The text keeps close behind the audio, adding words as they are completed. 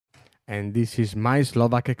and this is My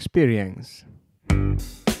Slovak Experience.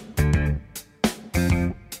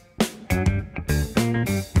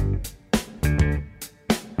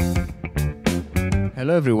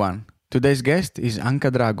 Hello everyone, today's guest is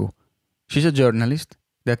Anca Dragu. She's a journalist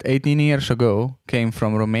that 18 years ago came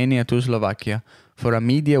from Romania to Slovakia for a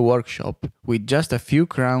media workshop with just a few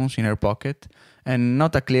crowns in her pocket and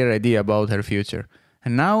not a clear idea about her future.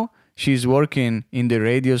 And now she's working in the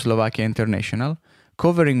Radio Slovakia International,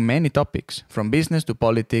 covering many topics, from business to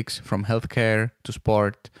politics, from healthcare to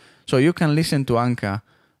sport. So you can listen to Anca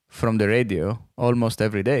from the radio almost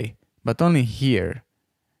every day, but only here,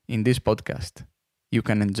 in this podcast, you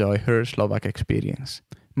can enjoy her Slovak experience.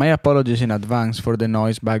 My apologies in advance for the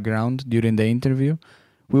noise background during the interview.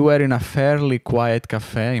 We were in a fairly quiet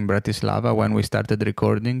cafe in Bratislava when we started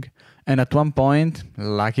recording, and at one point,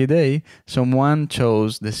 lucky day, someone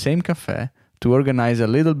chose the same cafe to organize a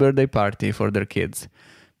little birthday party for their kids.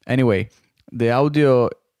 Anyway, the audio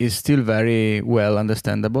is still very well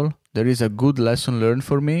understandable. There is a good lesson learned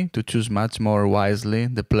for me to choose much more wisely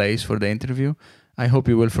the place for the interview. I hope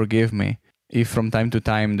you will forgive me if from time to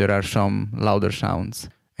time there are some louder sounds.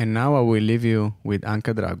 And now I will leave you with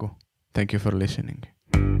Anca Dragu. Thank you for listening.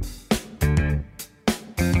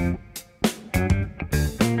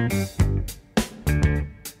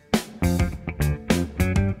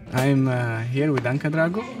 I'm here with Anca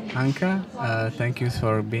Dragu. Anca, thank you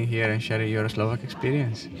for being here and sharing your Slovak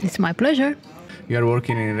experience. It's my pleasure. You are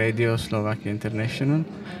working in Radio Slovakia International,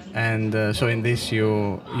 and so in this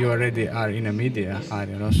you already are in a media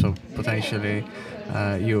area, also potentially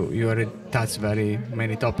you already touch very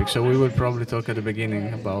many topics. So we will probably talk at the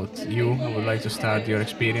beginning about you. I would like to start your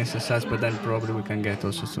experience as such, but then probably we can get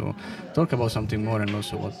also to talk about something more and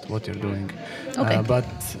also what you're doing. Okay. But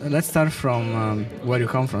let's start from where you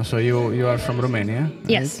come from. So you are from Romania, right?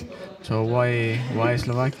 Yes. So why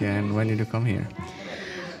Slovakia, and when did you come here?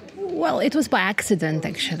 Well, it was by accident,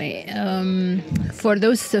 actually. For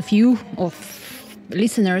those of you of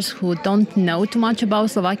listeners who don't know too much about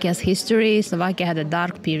Slovakia's history, Slovakia had a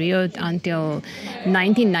dark period until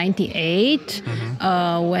 1998,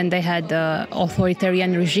 when they had the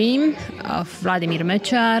authoritarian regime of Vladimir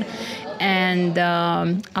Mečar. And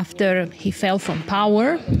after he fell from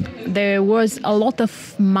power, there was a lot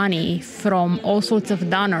of money from all sorts of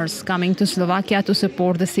donors coming to Slovakia to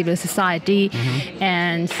support the civil society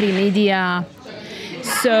and free media.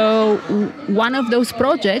 So one of those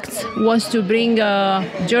projects was to bring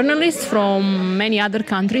journalists from many other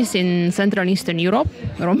countries in Central and Eastern Europe,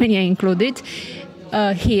 Romania included,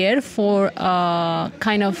 here for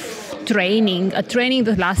kind of training, a training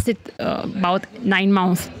that lasted about 9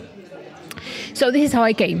 months. So this is how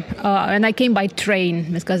I came, and I came by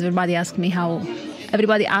train because everybody asks me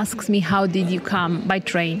how did you come by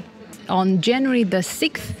train. On January the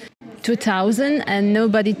 6th, 2000, and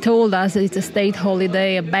nobody told us that it's a state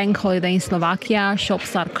holiday, a bank holiday in Slovakia.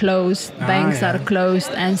 Shops are closed, banks are closed,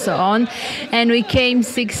 and so on. And we came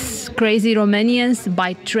 6 crazy Romanians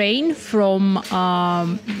by train from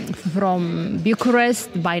Bucharest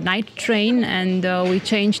by night train, and we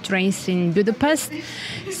changed trains in Budapest.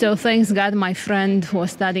 So thanks God, my friend who was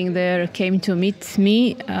studying there came to meet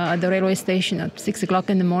me at the railway station at 6 o'clock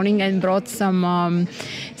in the morning and brought some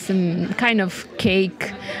kind of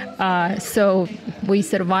cake. So we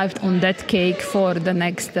survived on that cake for the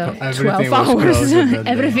next 12 hours.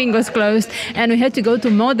 Everything was closed. And we had to go to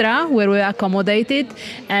Modra, where we were accommodated.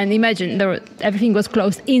 And imagine, everything was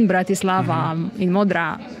closed in Bratislava, in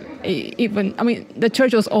Modra. The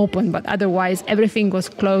church was open, but otherwise everything was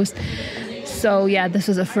closed. So yeah, this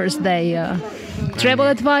was the first day. Travel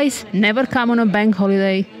advice, never come on a bank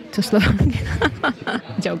holiday to Slovakia.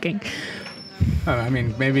 Joking.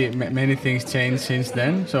 Maybe many things changed since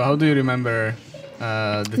then. So how do you remember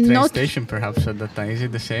the train station perhaps at that time? Is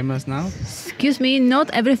it the same as now? Excuse me,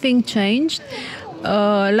 not everything changed.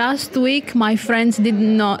 Last week, my friends did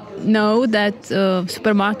not know that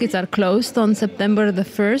supermarkets are closed on September the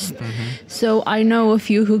 1st. So I know a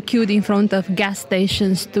few who queued in front of gas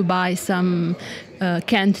stations to buy some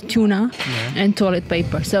canned tuna and toilet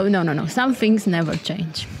paper. So no. Some things never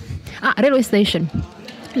change. Railway station.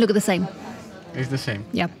 Look the same. It's the same.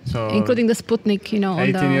 Yeah. So including the Sputnik,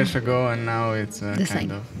 18 years ago, and now it's kind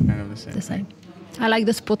of the same. The same. I like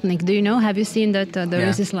the Sputnik. Do you know? Have you seen that? There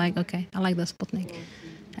is this I like the Sputnik.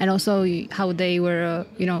 And also how they were,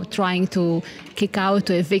 trying to kick out,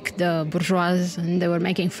 to evict the bourgeois, and they were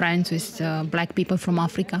making friends with black people from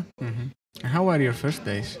Africa. How are your first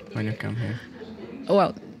days when you come here?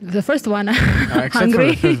 Well, the first one, except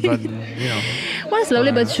hungry. for the first, but Well,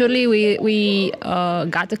 slowly but surely we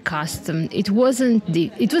got accustomed. It wasn't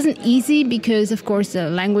easy because, of course, the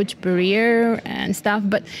language barrier and stuff.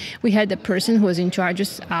 But we had a person who was in charge.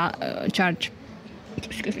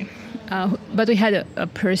 Excuse me. But we had a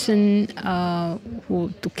person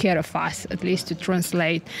who took care of us, at least to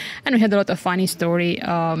translate. And we had a lot of funny story.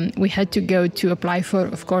 We had to go to apply for,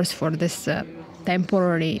 of course, for this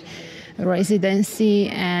temporary residency,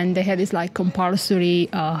 and they had this like compulsory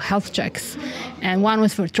health checks. And one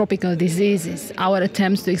was for tropical diseases. Our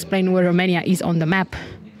attempts to explain where Romania is on the map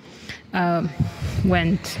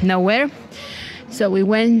went nowhere. So we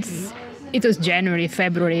went, it was January,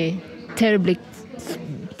 February, terribly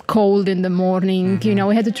cold in the morning. You know,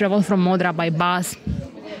 we had to travel from Modra by bus.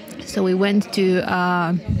 So we went to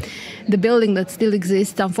the building that still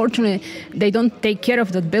exists. Unfortunately, they don't take care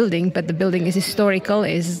of that building, but the building is historical,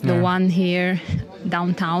 is the one here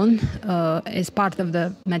downtown, is part of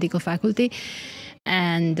the medical faculty.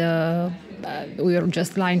 And we were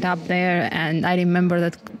just lined up there, and I remember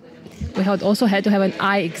that we also had to have an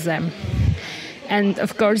eye exam. And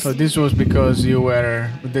of course... So this was because you were...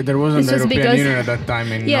 There wasn't the European Union at that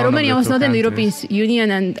time in Romania was not in the European countries.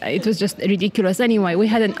 Union, and it was just ridiculous. Anyway, we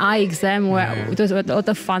had an eye exam where it was a lot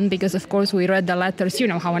of fun because, of course, we read the letters. You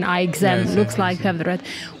know how an eye exam looks like.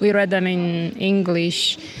 We read them in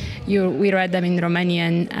English. We read them in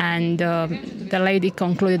Romanian, and the lady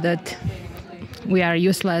concluded that we are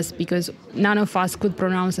useless because none of us could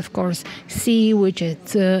pronounce, of course, C, which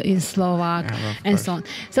is in Slovak, and so on.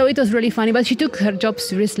 So it was really funny, but she took her job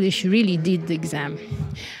seriously. She really did the exam.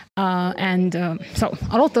 So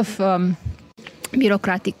a lot of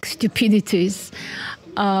bureaucratic stupidities.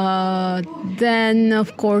 Then,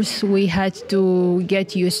 of course, we had to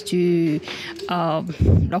get used to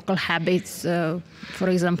local habits. For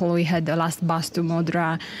example, we had the last bus to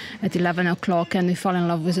Modra at 11 o'clock, and we fell in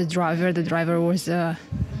love with the driver. The driver was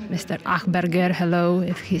Mr. Achberger. Hello,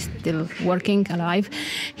 if he's still working, alive.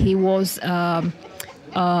 He was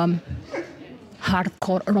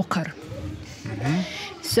hardcore rocker.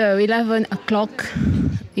 So 11 o'clock,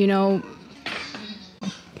 you know,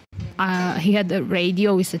 he had a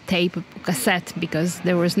radio with a tape cassette because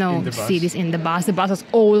there was no CDs in the bus. The bus was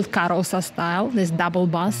old Karosa style, this double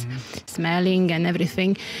bus, smelling and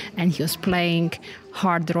everything. And he was playing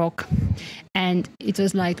hard rock. And it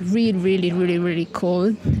was like really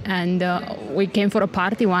cold. And we came for a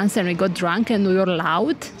party once and we got drunk and we were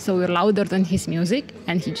loud. So we were louder than his music.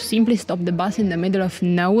 And he simply stopped the bus in the middle of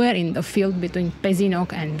nowhere in the field between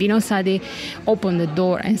Pezinok and Vinosadi, opened the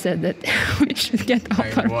door and said that we should get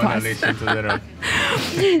off our bus.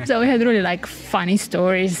 So we had really like funny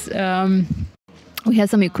stories. We had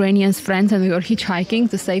some Ukrainian friends and we were hitchhiking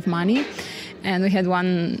to save money. And we had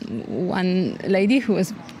one lady who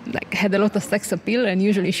was like had a lot of sex appeal, and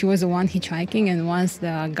usually she was the one hitchhiking. And once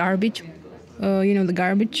the garbage, the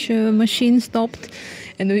garbage machine stopped,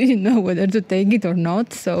 and we didn't know whether to take it or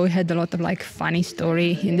not. So we had a lot of like funny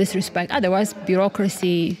story in this respect. Otherwise,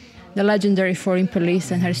 bureaucracy, the legendary foreign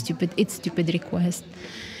police and her stupid request.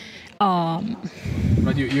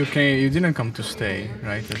 But you didn't come to stay,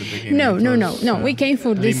 right, at the beginning? No. We came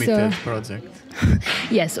for this limited project.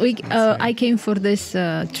 Yes, I came for this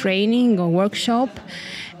training or workshop,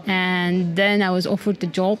 and then I was offered the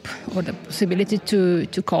job or the possibility to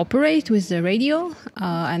cooperate with the radio,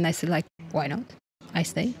 and I said, like, why not? I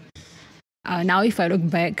stay. Now, if I look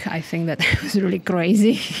back, I think that I was really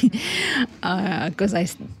crazy because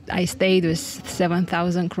I stayed with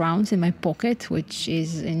 7,000 crowns in my pocket, which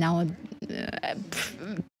is now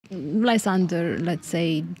less under, let's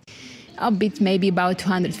say, a bit, maybe about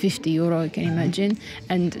 250 euro, you can imagine,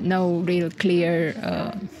 and no real clear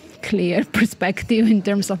perspective in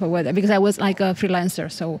terms of a weather, because I was like a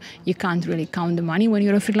freelancer, so you can't really count the money when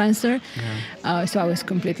you're a freelancer. So I was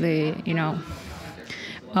completely,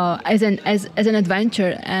 as an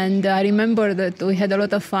adventure. And I remember that we had a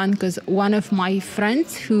lot of fun because one of my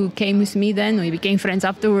friends who came with me then, we became friends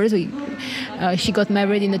afterwards, she got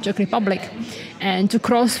married in the Czech Republic. And to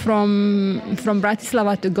cross from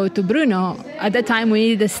Bratislava to go to Brno, at that time we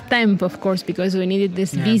needed a stamp, of course, because we needed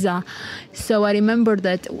this visa. So I remember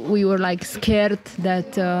that we were like scared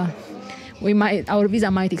that our visa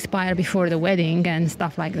might expire before the wedding and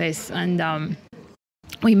stuff like this. And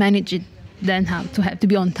we managed it then have to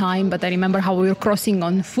be on time. But I remember how we were crossing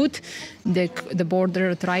on foot the border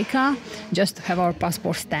at Rajka just to have our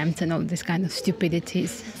passport stamped and all this kind of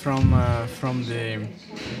stupidities. From the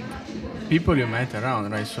people you met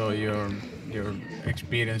around, right? So your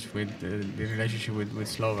experience with the relationship with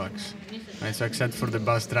Slovaks, right? So except for the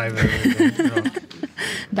bus driver,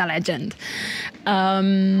 the legend.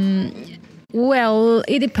 Well,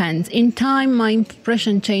 it depends. In time, my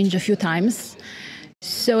impression changed a few times.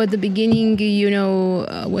 So at the beginning,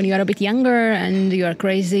 when you are a bit younger and you are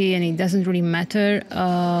crazy and it doesn't really matter,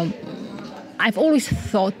 I've always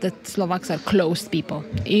thought that Slovaks are closed people,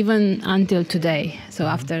 even until today. So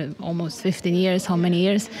after almost 15 years, how many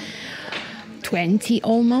years? 20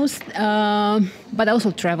 almost. But I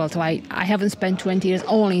also traveled. So I haven't spent 20 years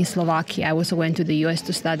only in Slovakia. I also went to the US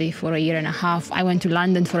to study for a year and a half. I went to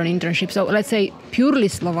London for an internship. So let's say purely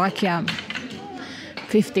Slovakia,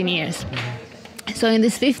 15 years. So in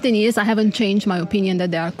these 15 years, I haven't changed my opinion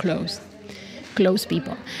that they are closed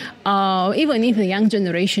people. Even if the young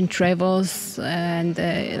generation travels and,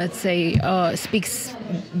 let's say, speaks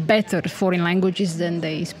better foreign languages than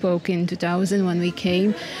they spoke in 2000 when we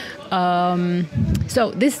came.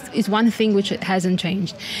 So this is one thing which hasn't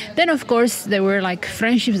changed. Then, of course, there were like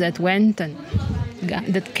friendships that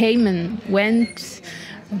that came and went,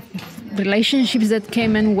 relationships that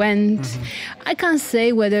came and went. I can't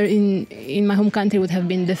say whether in my home country would have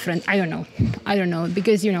been different. I don't know,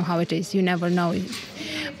 because you know how it is. You never know.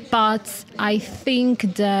 But I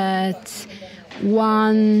think that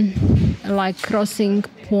one crossing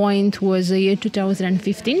point was the year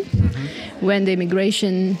 2015, when the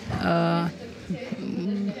immigration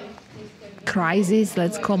crisis,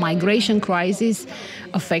 let's call migration crisis,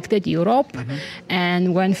 affected Europe.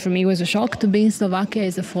 And when for me it was a shock to be in Slovakia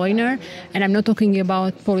as a foreigner. And I'm not talking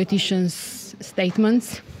about politicians'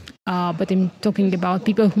 statements, but I'm talking about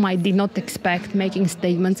people whom I did not expect making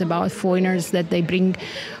statements about foreigners that they bring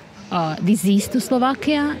disease to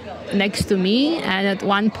Slovakia next to me. And at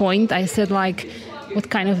one point I said what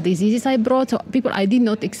kind of diseases I brought. So people I did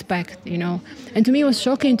not expect, And to me it was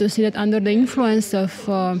shocking to see that under the influence of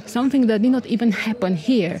something that did not even happen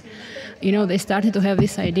here, they started to have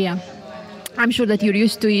this idea. I'm sure that you're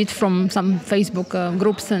used to it from some Facebook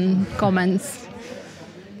groups and comments.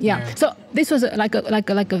 Yeah. So this was like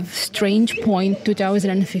a strange point,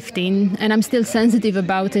 2015, and I'm still sensitive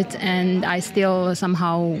about it, and I still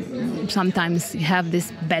somehow sometimes have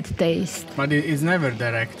this bad taste. But it's never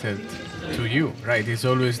directed to you, right? It's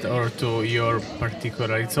always, or to your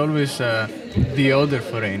particular, it's always the other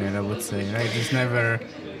foreigner, I would say, right? It's never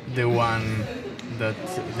the one that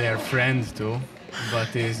they're friends to,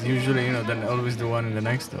 but is usually, then always the one in the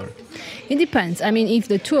next door. It depends. I mean, if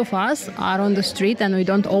the two of us are on the street and we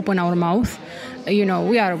don't open our mouth,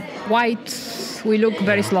 we are white, we look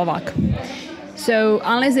very Slovak. So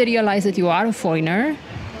unless they realize that you are a foreigner,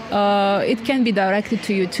 it can be directed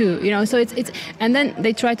to you too, So it's and then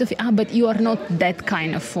they try to but you are not that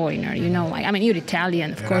kind of foreigner, you're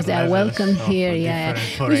Italian, of course they are welcome here,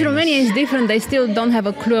 Because Romania is different. They still don't have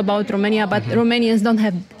a clue about Romania, but Romanians don't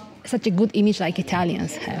have such a good image like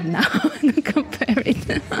Italians have now. Compare it.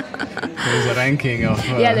 There is a ranking of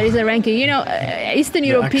there is a ranking. Eastern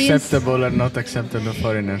Europeans acceptable or not acceptable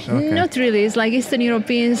foreigners. Okay. Not really. It's like Eastern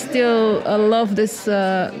Europeans still love this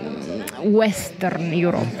Western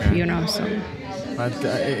Europe. So. But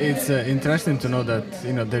it's interesting to know that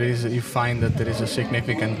you find that there is a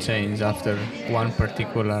significant change after one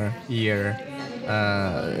particular year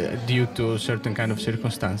due to certain kind of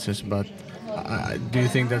circumstances, but. Do you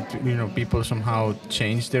think that people somehow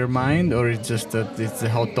change their mind, or it's just that it's the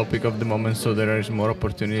hot topic of the moment, so there is more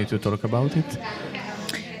opportunity to talk about it?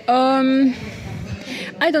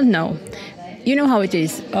 I don't know. You know how it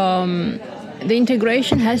is. The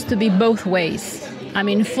integration has to be both ways. I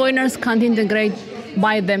mean, foreigners can't integrate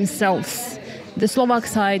by themselves. The Slovak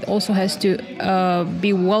side also has to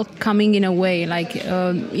be welcoming in a way,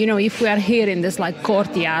 if we are here in this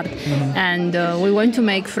courtyard and we want to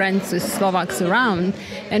make friends with Slovaks around,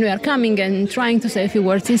 and we are coming and trying to say a few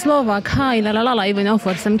words in Slovak, hi, la la la la, even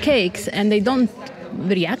offer some cakes, and they don't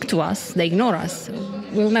react to us, they ignore us,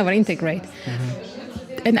 we'll never integrate.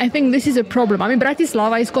 And I think this is a problem. I mean,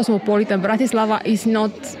 Bratislava is cosmopolitan. Bratislava is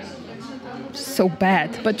not so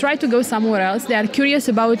bad, but try to go somewhere else. They are curious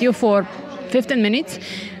about you for 15 minutes.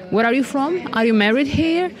 Where are you from? Are you married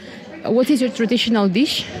here? What is your traditional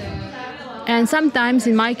dish? And sometimes,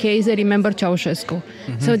 in my case, I remember Ceausescu.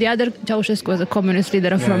 So the other Ceausescu was a communist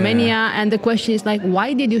leader of Romania, and the question is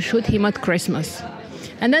why did you shoot him at Christmas?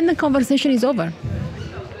 And then the conversation is over.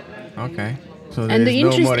 Okay. So and the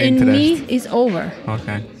interest in me is over.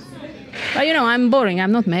 Okay. But I'm boring.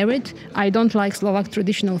 I'm not married. I don't like Slovak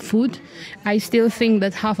traditional food. I still think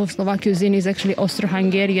that half of Slovak cuisine is actually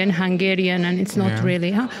Austro-Hungarian, and it's not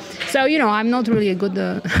really. So, I'm not really a good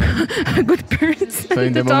a good person. So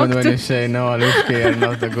in the moment when you say, no, Alushki are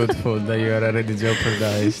not a good food, that you are already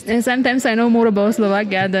jeopardized. And sometimes I know more about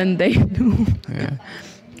Slovakia than they do. Yeah.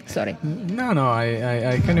 Sorry. No,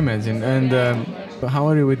 I can imagine. And How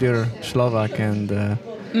are you with your Slovak and...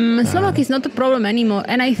 Slovak is not a problem anymore,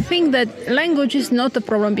 and I think that language is not a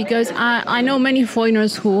problem because I know many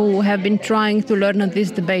foreigners who have been trying to learn at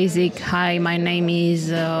least the basic. Hi, my name is.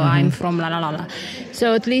 I'm from la la la la.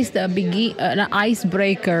 So at least an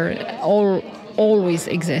icebreaker always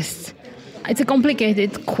exists. It's a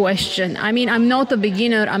complicated question. I mean, I'm not a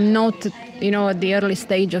beginner. I'm not, at the early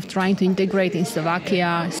stage of trying to integrate in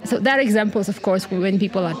Slovakia. So there are examples, of course, when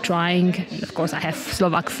people are trying. Of course, I have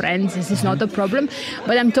Slovak friends. This is not a problem.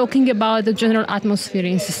 But I'm talking about the general atmosphere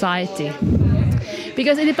in society.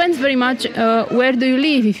 Because it depends very much where do you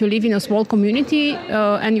live. If you live in a small community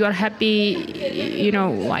and you are happy,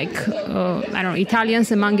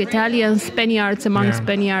 Italians among Italians, Spaniards among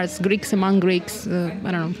Spaniards, Greeks among Greeks,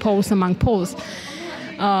 Poles among Poles.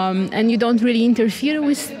 And you don't really interfere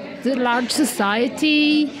with the large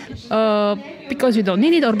society because you don't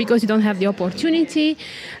need it or because you don't have the opportunity,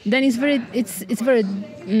 then it's very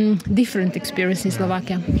different experience in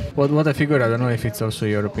Slovakia. What I figured, I don't know if it's also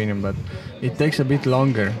your opinion, but it takes a bit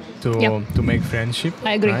longer to make friendship.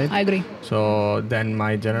 I agree. Right? I agree. So then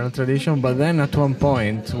my general tradition, but then at one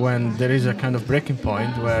point when there is a kind of breaking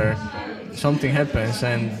point where something happens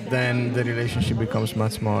and then the relationship becomes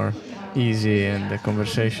much more easy, and the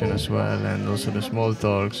conversation as well, and also the small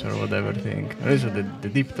talks or whatever thing. Also the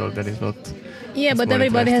deep talk that is not. Yeah, but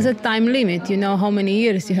everybody has a time limit. You know how many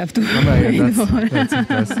years you have to wait for.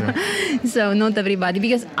 That's true. So not everybody,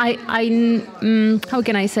 because how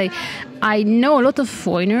can I say? I know a lot of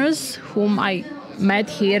foreigners whom I met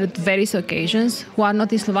here at various occasions who are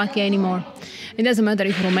not in Slovakia anymore. It doesn't matter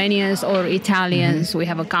if Romanians or Italians, we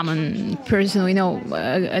have a common person, we know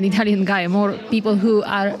an Italian guy, more people who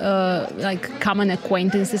are like common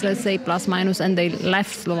acquaintances, let's say, plus minus, and they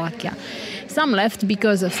left Slovakia. Some left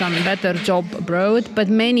because of some better job abroad, but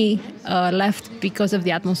many left because of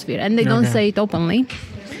the atmosphere, and they don't say it openly.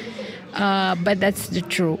 But that's the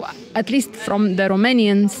truth. At least from the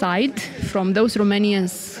Romanian side, from those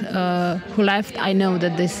Romanians who left, I know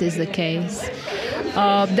that this is the case.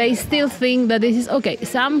 They still think that this is okay.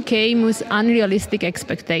 Some came with unrealistic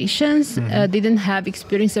expectations, didn't have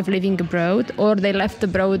experience of living abroad, or they left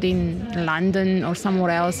abroad in London or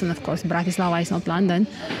somewhere else. And of course, Bratislava is not London.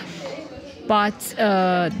 But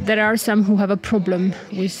there are some who have a problem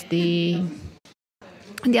with the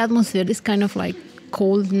atmosphere, this kind of like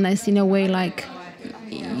coldness in a way, like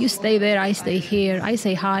you stay there, I stay here, I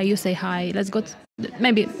say hi, you say hi, let's go.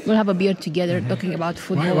 Maybe we'll have a beer together talking about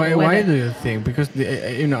football. Why do you think? Because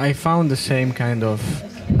I found the same kind of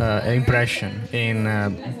impression in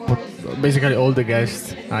basically all the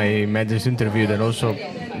guests I met this interview, and also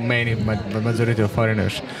majority of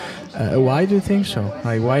foreigners. Why do you think so?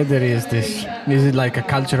 Like, why there is this? Is it like a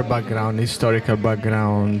cultural background, historical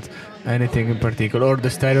background, anything in particular, or the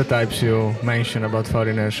stereotypes you mentioned about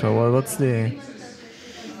foreigners? Or what's the?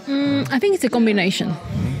 I think it's a combination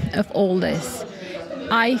of all this.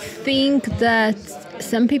 I think that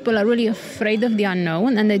some people are really afraid of the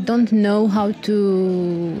unknown and they don't know how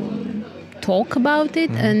to talk about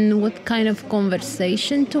it and what kind of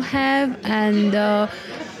conversation to have. And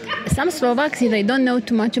some Slovaks, if they don't know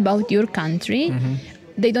too much about your country,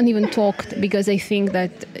 they don't even talk because they think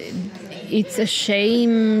that it's a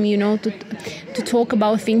shame, to talk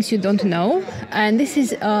about things you don't know. And this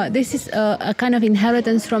is a kind of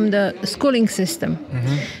inheritance from the schooling system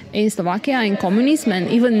in Slovakia, in communism, and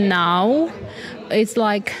even now, it's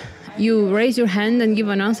like you raise your hand and give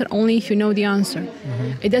an answer only if you know the answer.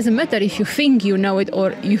 It doesn't matter if you think you know it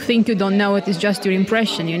or you think you don't know it. It's just your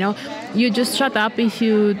impression. You just shut up if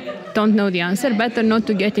you don't know the answer. Better not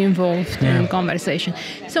to get involved in conversation.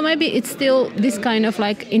 So maybe it's still this kind of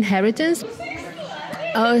like inheritance.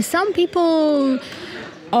 Some people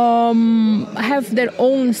have their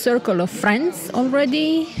own circle of friends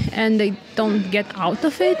already and they don't get out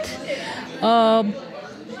of it.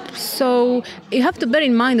 So you have to bear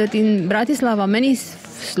in mind that in Bratislava many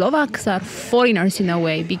Slovaks are foreigners in a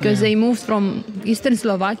way because they moved from Eastern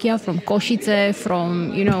Slovakia, from Košice,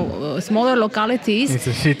 from smaller localities. It's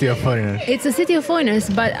a city of foreigners. It's a city of foreigners,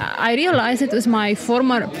 but I realized it was my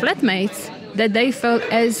former flatmates that they felt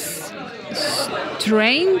as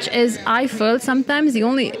strange as I felt. Sometimes the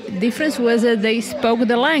only difference was that they spoke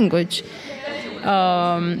the language.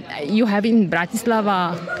 You have in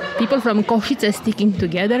Bratislava people from Košice sticking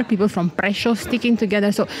together, people from Prešov sticking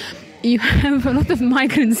together. So you have a lot of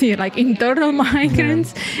migrants here, like internal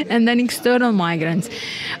migrants and then external migrants.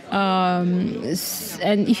 And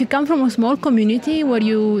if you come from a small community where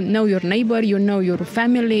you know your neighbor, you know your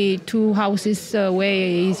family, 2 houses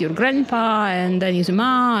away is your grandpa and then his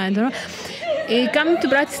ma, and you come to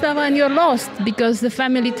Bratislava and you're lost because the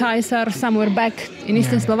family ties are somewhere back in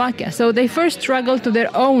Eastern Slovakia. So they first struggle to their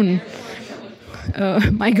own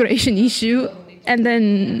migration issue, and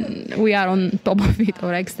then we are on top of it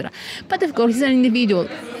or extra. But of course, it's an individual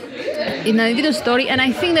story, and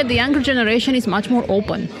I think that the younger generation is much more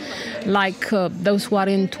open. Like those who are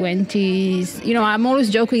in 20s. You know, I'm always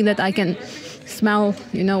joking that I can smell,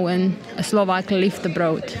 you know, when a Slovak lived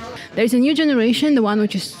abroad. There's a new generation, the one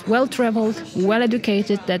which is well-traveled,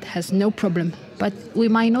 well-educated, that has no problem. But we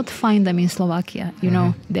might not find them in Slovakia, you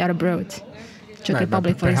know, they are abroad. Czech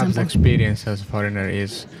Republic, for example. Perhaps experience as a foreigner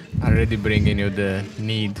is already bringing you the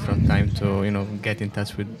need from time to, you know, get in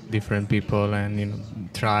touch with different people and, you know,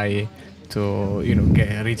 try to, you know,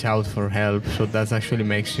 reach out for help. So that actually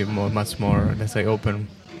makes you much more, let's say,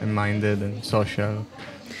 open-minded and social.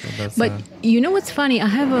 So but you know what's funny? I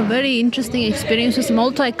have a very interesting experience with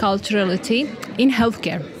multiculturality in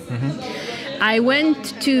healthcare. I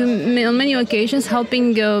went to on many occasions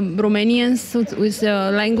helping Romanians with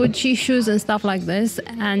language issues and stuff like this,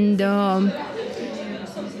 and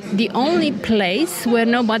the only place where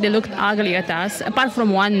nobody looked ugly at us, apart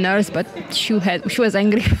from one nurse, but she was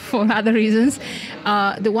angry for other reasons.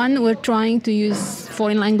 The one we're trying to use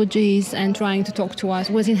foreign languages and trying to talk to us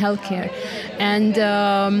was in healthcare, and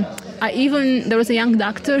there was a young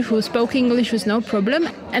doctor who spoke English with no problem,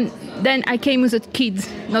 and then I came with a kid,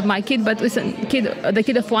 not my kid, but with the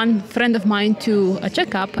kid of one friend of mine to a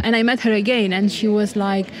checkup, and I met her again, and she was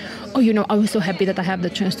like, oh, you know, I was so happy that I have the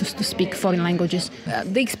chance to speak foreign languages.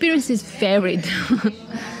 The experience is varied.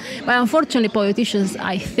 But unfortunately, politicians,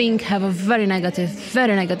 I think, have a very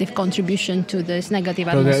negative contribution to this negative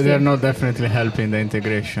atmosphere. So they're not definitely helping the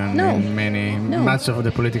integration in much of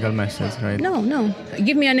the political message, right? No.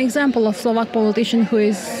 Give me an example of Slovak politician who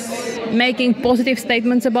is making positive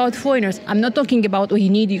statements about foreigners. I'm not talking about we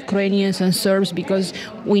need Ukrainians and Serbs because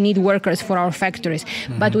we need workers for our factories,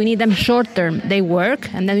 but we need them short term. They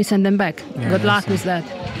work and then we send them back. Good luck with that.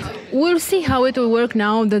 We'll see how it will work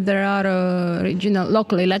now that there are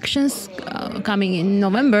local elections coming in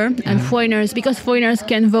November, and foreigners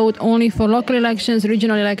can vote only for local elections,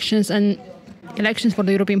 regional elections, and elections for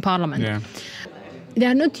the European Parliament. Yeah. They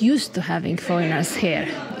are not used to having foreigners here.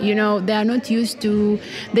 You know, they are not used to.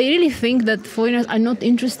 They really think that foreigners are not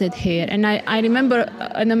interested here. And I remember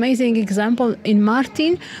an amazing example in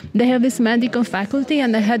Martin. They have this medical faculty,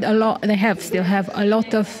 and they still have a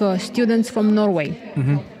lot of students from Norway.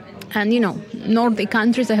 And, you know, Nordic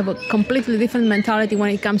countries, they have a completely different mentality when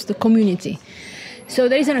it comes to community. So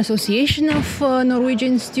there is an association of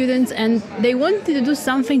Norwegian students, and they wanted to do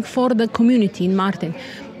something for the community in Martin,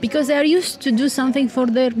 because they are used to do something for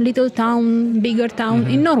their little town, bigger town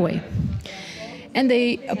in Norway. And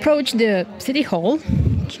they approached the city hall,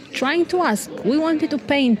 trying to ask, we wanted to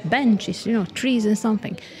paint benches, you know, trees and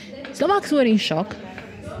something. Slovaks were in shock.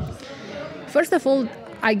 First of all,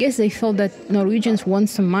 I guess they thought that Norwegians want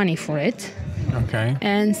some money for it. Okay.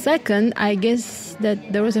 And second, I guess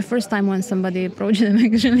that there was a first time when somebody approached them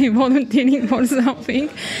actually volunteering for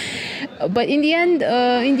something. But in the end,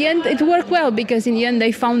 it worked well, because in the end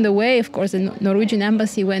they found a way. Of course, the Norwegian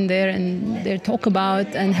embassy went there and they talk about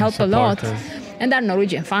and help a lot. And there are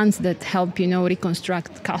Norwegian funds that help, you know,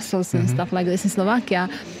 reconstruct castles and stuff like this in Slovakia.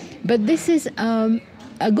 But this is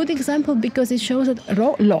a good example because it shows that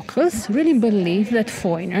locals really believe that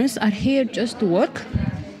foreigners are here just to work,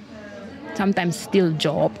 sometimes steal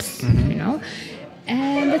jobs, you know,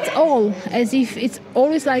 and that's all, as if it's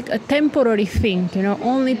always like a temporary thing, you know,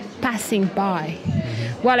 only passing by.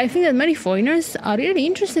 While I think that many foreigners are really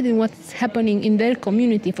interested in what's happening in their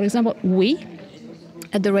community. For example,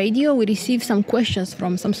 at the radio, we receive some questions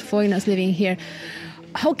from some foreigners living here.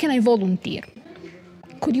 How can I volunteer?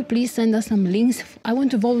 Could you please send us some links? I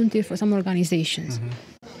want to volunteer for some organizations.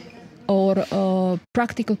 Or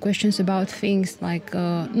practical questions about things like,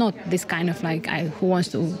 not this kind of like, who wants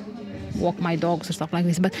to walk my dogs or stuff like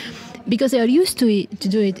this, but because they are used to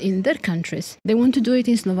do it in their countries, they want to do it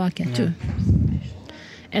in Slovakia too.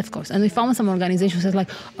 Of course. And we found some organizations that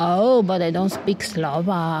like, oh, but I don't speak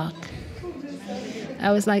Slovak.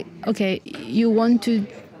 I was like, okay, you want to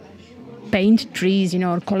paint trees, you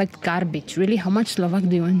know, or collect garbage. Really, how much Slovak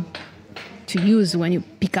do you want to use when you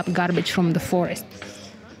pick up garbage from the forest?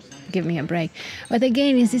 Give me a break. But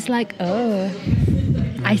again, it's just like,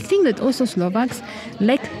 I think that also Slovaks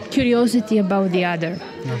lack curiosity about the other.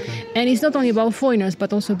 Okay. And it's not only about foreigners,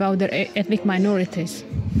 but also about their ethnic minorities,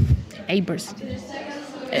 neighbors.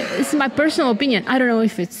 It's my personal opinion. I don't know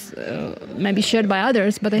if it's maybe shared by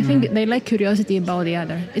others, but I think they lack curiosity about the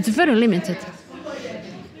other. It's very limited.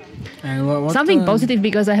 And what something positive,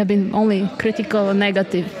 because I have been only critical or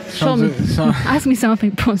negative. Ask me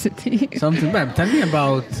something positive. Something bad. Tell me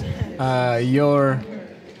about your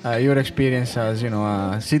experience as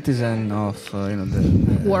a citizen of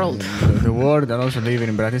the World. the world, and also living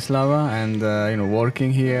in Bratislava and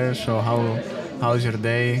working here. So how's your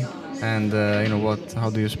day, and how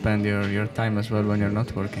do you spend your time as well when you're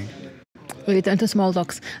not working? We return to small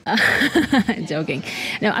talks. Joking.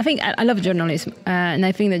 No, I think I love journalism, and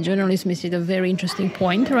I think that journalism is at a very interesting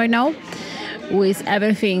point right now, with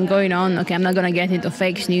everything going on. Okay, I'm not going to get into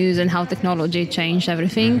fake news and how technology changed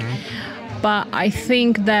everything, but I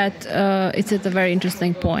think that it's at a very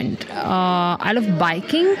interesting point. I love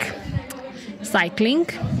biking, cycling,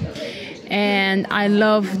 and I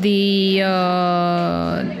love the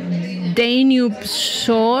Danube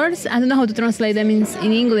shores. I don't know how to translate them in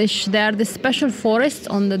English. They are the special forests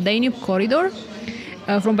on the Danube corridor.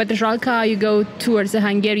 From Petržalka, you go towards the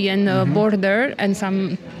Hungarian border, and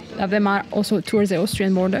some of them are also towards the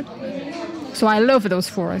Austrian border. So I love those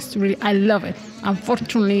forests. Really, I love it.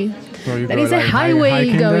 Unfortunately, there is a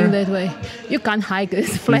highway going that way. You can't hike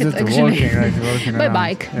this flat, actually. Walking, right? Walking by around.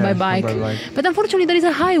 bike, Yeah, by bike. by bike. But unfortunately, there is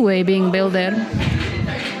a highway being built there.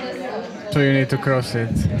 So you need to cross it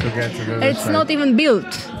to get to the other It's side. not even built.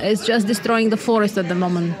 It's just destroying the forest at the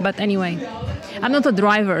moment. But anyway, I'm not a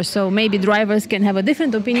driver, so maybe drivers can have a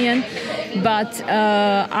different opinion. But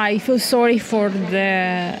I feel sorry for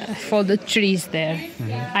the trees there.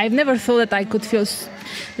 I've never thought that I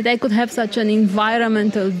could have such an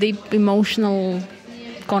environmental, deep, emotional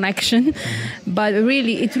connection. But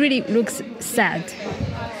really, it really looks sad.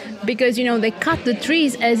 Because they cut the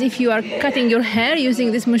trees as if you are cutting your hair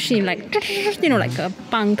using this machine, like a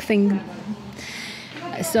punk thing.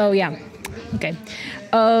 So yeah, okay.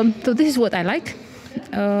 So this is what I like.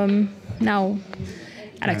 Now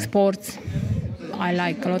I like sports. I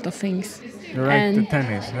like a lot of things. You like the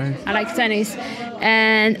tennis, right? I like tennis,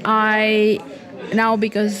 and now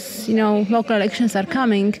because local elections are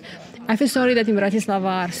coming, I feel sorry that in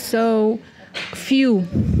Bratislava are so few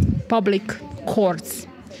public courts.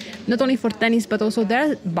 Not only for tennis, but also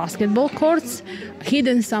there are basketball courts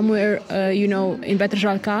hidden somewhere, in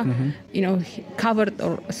Petržalka, covered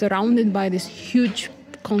or surrounded by these huge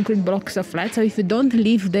concrete blocks of flats. So if you don't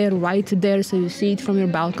live there right there, so you see it from your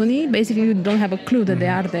balcony, basically you don't have a clue that they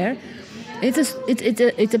are there.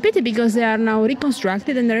 It's a pity, because they are now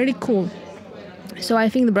reconstructed and they're really cool. So I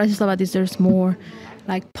think the Bratislava deserves more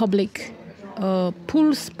like public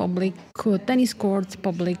pools, public tennis courts,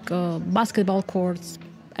 public basketball courts,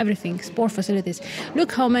 everything, sport facilities.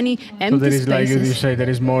 Look how many empty So there is, spaces. like you say, there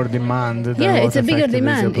is more demand. Than Yeah, what it's a bigger effectively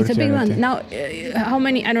is demand. It's a big opportunity. demand. Now, how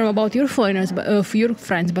many? I don't know about your foreigners, but your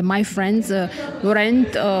friends. But my friends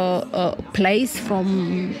rent a place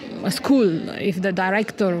from a school if the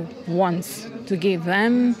director wants to give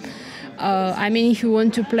them. If you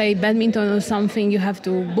want to play badminton or something, you have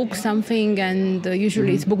to book something, and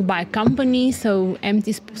usually it's booked by a company. So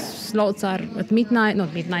empty slots are at midnight,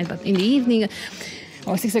 not midnight, but in the evening.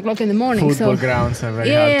 Or 6 o'clock in the morning. Football grounds are very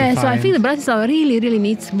hard to find. So I think the Bratislava really, really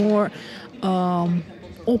needs more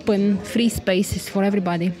open, free spaces for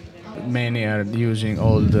everybody. Many are using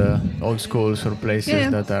old schools or places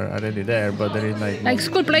that are already there, but there is like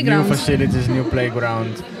school playgrounds, new facilities, new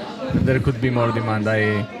playground. There could be more demand.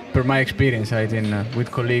 Per my experience, right, with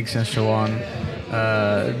colleagues and so on,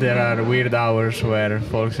 there are weird hours where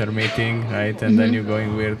folks are meeting, right, and then you go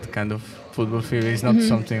in weird kind of football field. It's not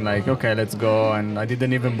something like, okay, let's go, and I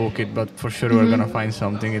didn't even book it, but for sure we're gonna find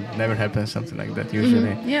something. It never happens, something like that.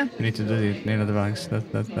 Usually, you need to do it in advance.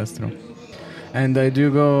 That's true. And do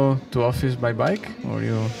you go to office by bike, or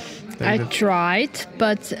you? I tried,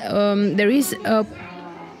 but there is a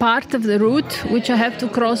part of the route which I have to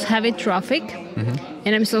cross heavy traffic,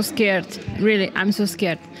 and I'm so scared. Really, I'm so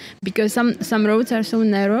scared, because some roads are so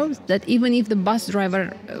narrow that even if the bus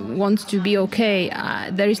driver wants to be okay,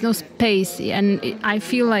 there is no space, and I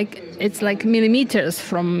feel like it's like millimeters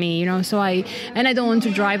from me, So I don't want to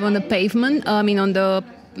drive on the pavement. On the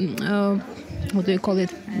what do you call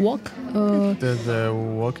it? Walk. The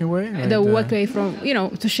walking way. Like the walkway from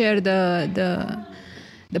to share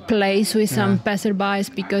the place with some passerbys,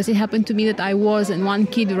 because it happened to me that I was, and one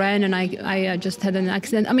kid ran, and I just had an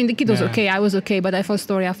accident. The kid was okay, I was okay, but I felt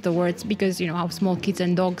sorry afterwards, because how small kids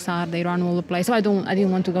and dogs are, they run all the place. So I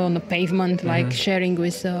didn't want to go on the pavement, like sharing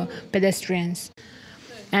with pedestrians.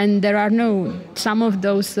 And some of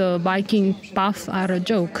those biking paths are a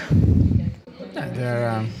joke.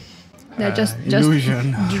 They're just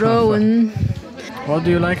illusion. drawn. What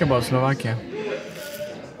do you like about Slovakia?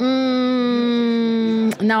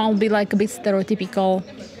 Now I'll be like a bit stereotypical.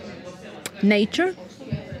 Nature.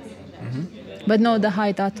 but not the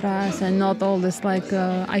high Tatras and not all this like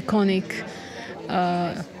iconic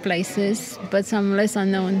places, but some less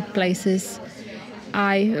unknown places.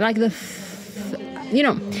 I like I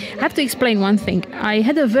have to explain one thing. I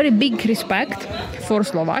had a very big respect for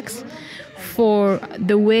Slovaks, for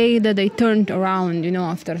the way that they turned around,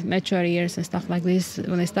 after mature years and stuff like this.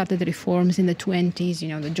 When they started reforms in the 20s,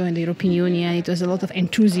 they joined the European Union. It was a lot of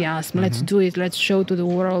enthusiasm. Mm-hmm. Let's do it. Let's show to the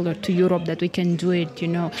world or to Europe that we can do it,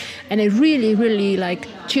 And it really, really like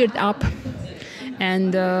cheered up.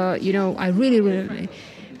 And, I really, really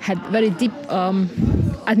had very deep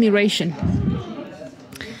admiration.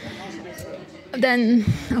 Then,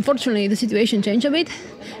 unfortunately, the situation changed a bit.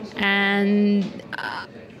 And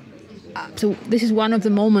so this is one of the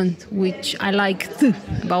moments which I like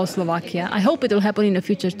about Slovakia. I hope it will happen in the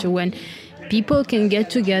future too, when people can get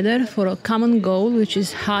together for a common goal which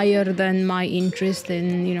is higher than my interest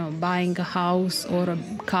in, buying a house or a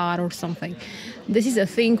car or something. This is a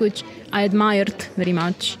thing which I admired very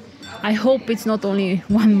much. I hope it's not only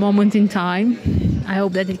one moment in time. I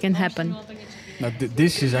hope that it can happen.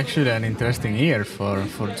 This is actually an interesting year for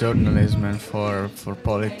journalism and for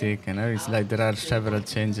politics, and it's like there are several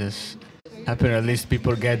changes happening. At least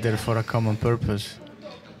people gather for a common purpose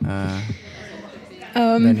than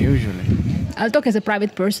usually. I'll talk as a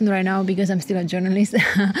private person right now because I'm still a journalist.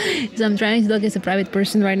 So I'm trying to talk as a private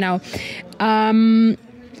person right now.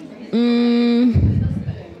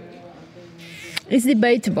 It's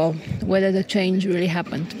debatable whether the change really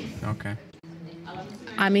happened. Okay.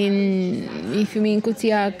 I mean, if you mean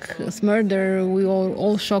Kuciak's murder, we were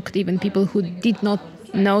all shocked, even people who did not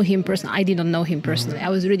know him personally. I did not know him personally. I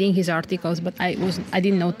was reading his articles, but I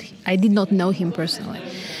did not know him personally.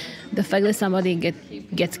 The fact that somebody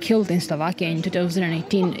gets killed in Slovakia in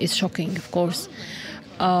 2018 is shocking, of course.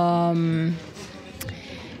 But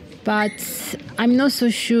I'm not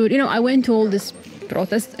so sure. I went to all these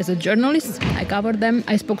protests as a journalist. I covered them.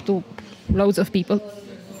 I spoke to loads of people.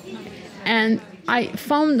 And I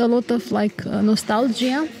found a lot of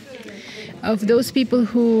nostalgia of those people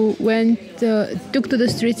who took to the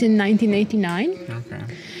streets in 1989. Okay.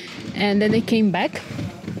 And then they came back.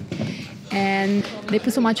 And they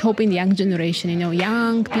put so much hope in the young generation.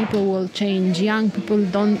 Young people will change. Young people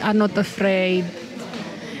are not afraid.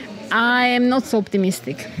 I am not so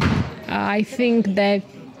optimistic. I think that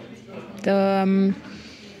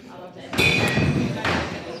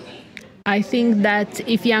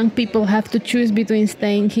if young people have to choose between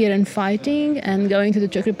staying here and fighting and going to the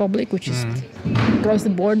Czech Republic, which is across the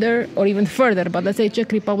border, or even further, but let's say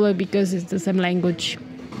Czech Republic because it's the same language,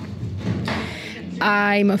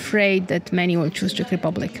 I'm afraid that many will choose Czech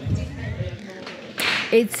Republic.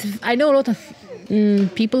 I know a lot of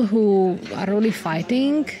people who are really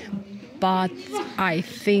fighting, but I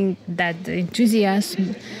think that the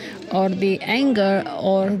enthusiasm or the anger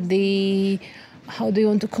or the, how do you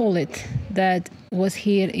want to call it, that was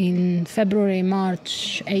here in February,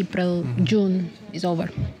 March, April, June is over.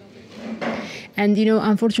 And,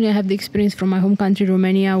 unfortunately, I have the experience from my home country,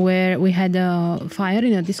 Romania, where we had a fire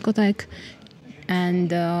in a discotheque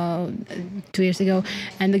and 2 years ago,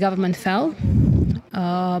 and the government fell.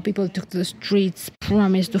 People took to the streets,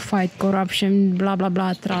 promised to fight corruption, blah blah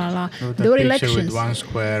blah, tra-la-la. There were elections. With one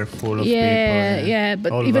square full of people. Yeah.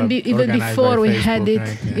 But even before we had it,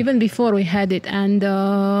 and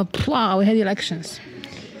we had elections.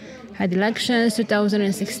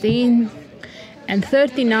 2016, and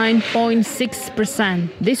 39.6%.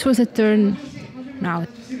 This was a turn. Now,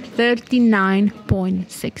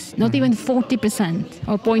 39.6, not even 40%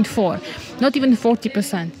 or 0.4, not even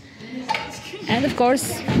 40%. And of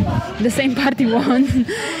course, the same party won.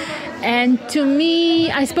 And to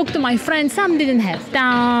me, I spoke to my friends. Some didn't have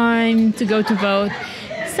time to go to vote.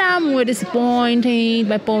 Some were disappointed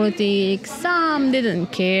by politics. Some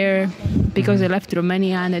didn't care because they left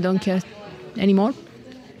Romania and they don't care anymore.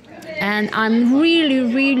 And I'm really,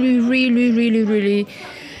 really, really, really, really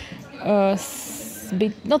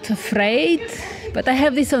not afraid, but I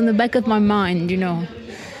have this on the back of my mind,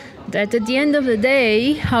 that at the end of the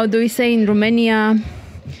day, how do we say in Romania,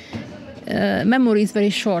 memory is very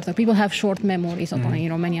short. People have short memories, not only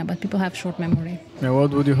in Romania, but people have short memory. Now,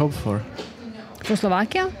 what would you hope for? For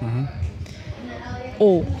Slovakia?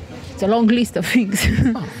 Oh, it's a long list of things.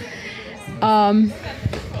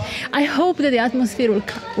 I hope that the atmosphere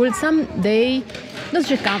will someday not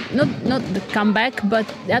come back, but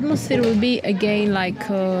the atmosphere will be again like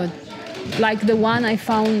the one I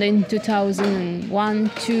found in 2001,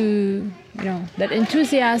 that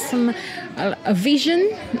enthusiasm, a vision.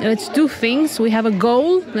 Let's do things. We have a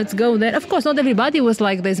goal. Let's go there. Of course, not everybody was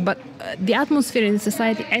like this, but the atmosphere in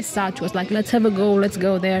society as such was like, let's have a goal. Let's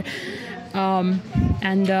go there.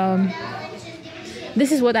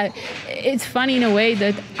 This is what it's funny in a way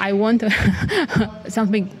that I want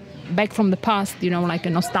something back from the past, like a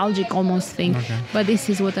nostalgic almost thing. Okay. But this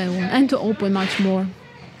is what I want. And to open much more.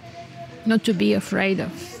 Not to be afraid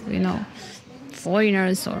of,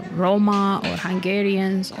 foreigners or Roma or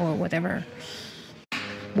Hungarians or whatever.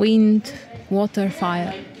 Wind, water,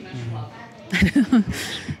 fire.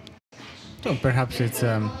 So perhaps it's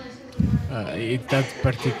that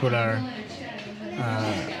particular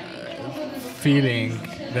feeling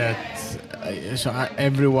that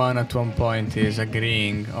everyone at one point is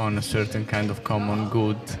agreeing on a certain kind of common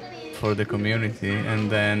good for the community,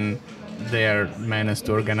 and then they are managed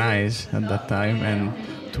to organize at that time and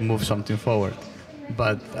to move something forward.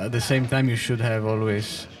 But at the same time, you should have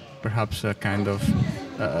always perhaps a kind of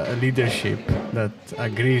leadership that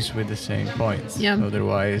agrees with the same points. Yeah.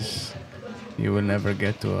 Otherwise, you will never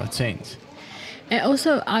get to a change. And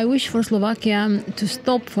also, I wish for Slovakia to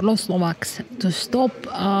stop, for los Slovaks, to stop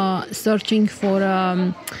searching for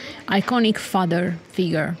iconic father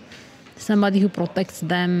figure. Somebody who protects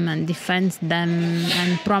them and defends them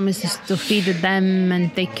and promises to feed them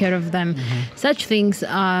and take care of them. Mm-hmm. Such things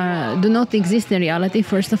do not exist in reality,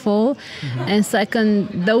 first of all. Mm-hmm. And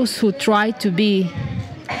second, those who try to be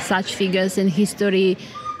such figures in history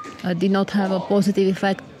did not have a positive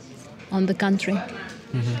effect on the country.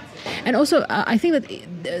 Mm-hmm. And also, I think that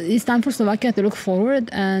it's time for Slovakia to look forward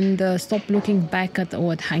and stop looking back at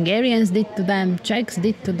what Hungarians did to them, Czechs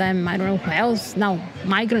did to them, I don't know who else, now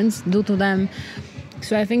migrants do to them.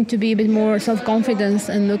 So I think to be a bit more self-confidence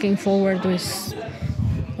and looking forward with,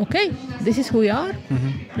 okay, this is who we are,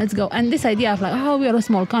 let's go. And this idea of like, we are a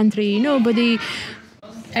small country, nobody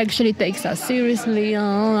actually takes us seriously.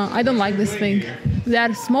 I don't like this thing. There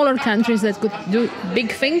are smaller countries that could do big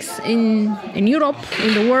things in Europe,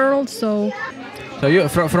 in the world. So you,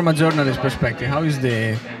 from a journalist perspective, how is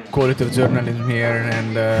the quality of journalism here,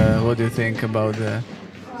 and what do you think about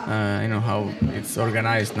how it's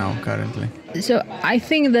organized now currently? So I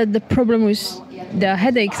think that the problem with the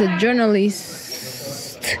headaches that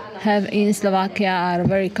journalists have in Slovakia are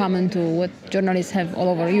very common to what journalists have all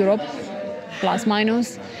over Europe. Plus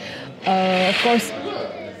minus.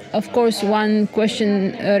 Of course, one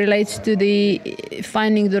question relates to the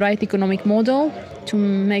finding the right economic model to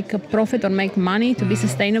make a profit or make money to be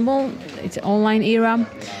sustainable. It's an online era.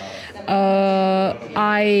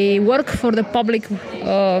 I work for the public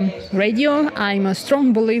radio. I'm a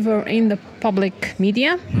strong believer in the public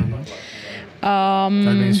media. That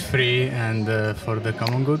means free and for the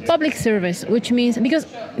common good? Public service, which means, because,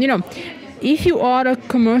 if you are a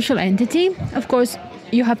commercial entity, of course,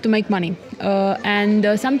 you have to make money.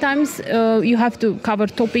 And sometimes you have to cover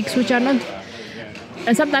topics which are not...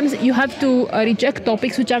 And sometimes you have to reject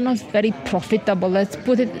topics which are not very profitable. Let's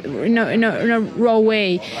put it in a raw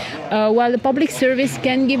way. While the public service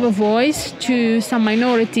can give a voice to some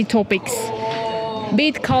minority topics, be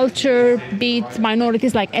it culture, be it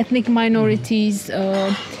minorities like ethnic minorities,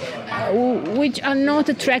 which are not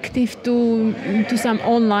attractive to some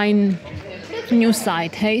online news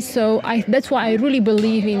site. So that's why I really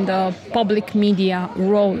believe in the public media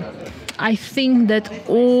role. I think that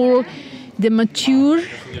all the mature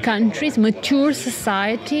countries, mature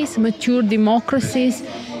societies, mature democracies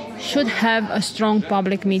should have a strong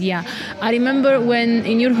public media. I remember when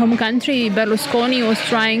in your home country Berlusconi was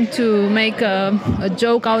trying to make a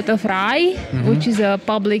joke out of RAI, which is a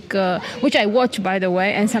public, which I watch by the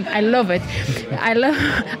way, and I love it.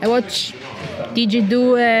 I watch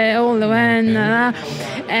TG2 all the way,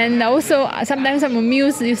 and also sometimes I'm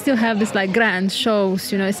amused you still have this like grand shows,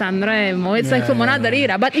 Sanremo. It's like from another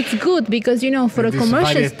era, but it's good because for a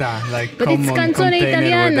commercial, but it's canzone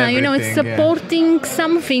italiana, it's supporting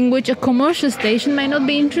something which a commercial station may not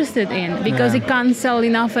be interested in because it can't sell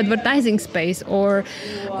enough advertising space, or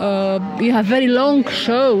you have very long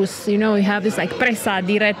shows, you have this like presa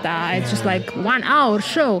diretta, it's just like 1 hour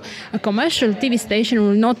show. A commercial TV station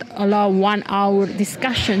will not allow 1 hour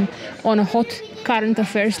discussion on a hot current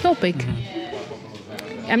affairs topic.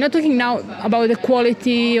 I'm not talking now about the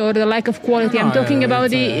quality or the lack of quality. I'm talking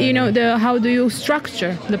about the how do you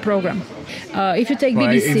structure the program. If you take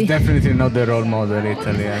BBC, it's definitely not the role model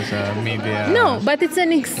Italy as a media. No, but it's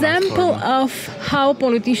an example of how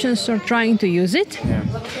politicians are trying to use it. Yeah.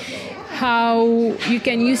 How you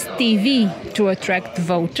can use TV to attract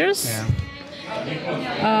voters. Yeah.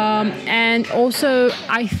 And also,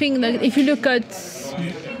 I think that if you look at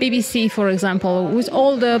BBC, for example, with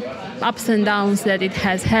all the ups and downs that it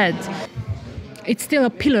has had, it's still a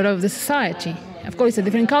pillar of the society, Of course, it's a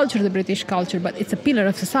different culture, the British culture, but it's a pillar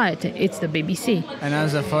of society. It's the BBC. And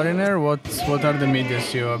as a foreigner, what are the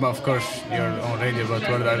medias of course, you're on radio, but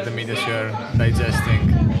what are the medias you're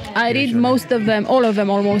digesting? I read most of them, all of them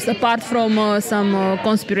almost, apart from some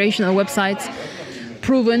conspirational websites,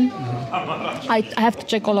 proven. I have to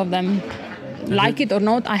check all of them. Like it or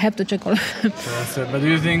not, I have to check all of them. But do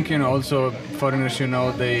you think, also foreigners,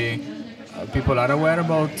 people are aware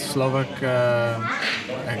about Slovak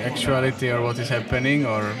actuality or what is happening,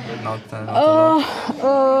 or not?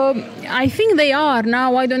 I think they are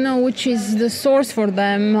now. I don't know which is the source for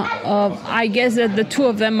them. I guess that the two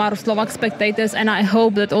of them are Slovak spectators, and I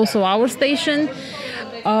hope that also our station.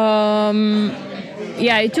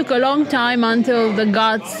 It took a long time until the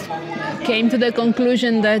gods came to the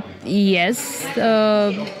conclusion that yes,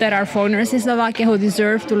 there are foreigners in Slovakia who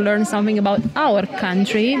deserve to learn something about our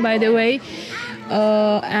country, by the way.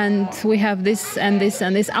 And we have this and this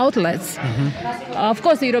and these outlets. Of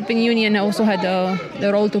course, the European Union also had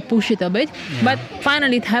the role to push it a bit. But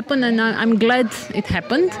finally it happened, and I'm glad it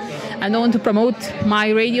happened. I don't want to promote my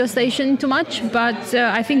radio station too much, but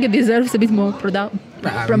I think it deserves a bit more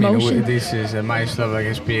promotion. This is a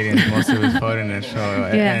MySlovakExperience, mostly with foreigners,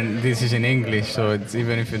 and this is in English, so it's,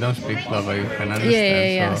 even if you don't speak Slovak, you can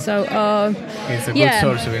understand. So it's a good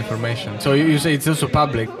source of information. So you say it's also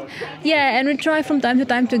public. Yeah, and we try from time to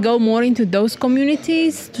time to go more into those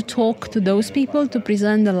communities, to talk to those people, to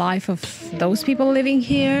present the life of those people living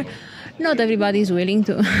here. Not everybody is willing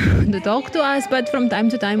to talk to us, but from time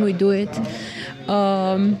to time we do it.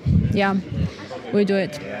 We do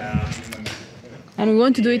it. And we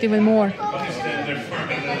want to do it even more.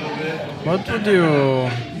 What would you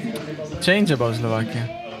change about Slovakia?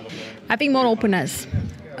 I think more openness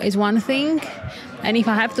is one thing. And if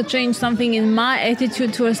I have to change something in my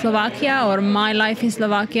attitude towards Slovakia or my life in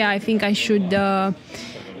Slovakia, I think I should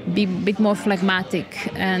be a bit more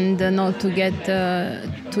phlegmatic and not to get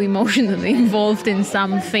too emotionally involved in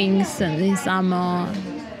some things and in some...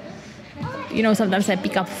 sometimes I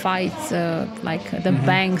pick up fights, like at the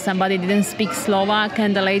bank, somebody didn't speak Slovak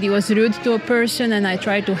and the lady was rude to a person, and I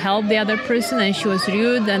tried to help the other person and she was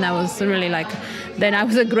rude, and I was really then I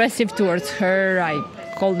was aggressive towards her. I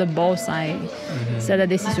called the boss, I said that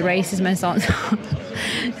this is racism and so on.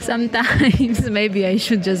 Sometimes maybe I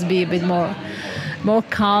should just be a bit more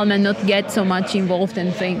calm and not get so much involved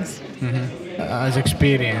in things. As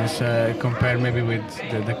experience, compare maybe with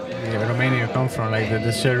the Romania you come from, like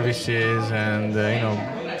the services and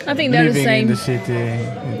I think they're the same. In the city.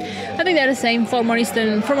 I think they're the same former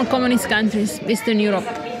communist countries, Eastern Europe.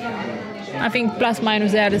 I think plus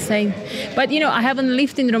minus they are the same. But I haven't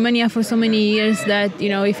lived in Romania for so many years that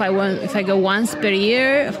if I go once per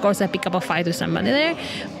year, of course I pick up a fight with somebody there,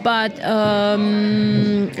 but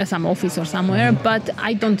some office or somewhere. But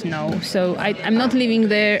I don't know. So I'm not living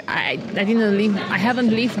there. I haven't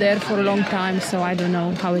lived there for a long time, so I don't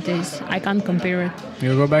know how it is. I can't compare it.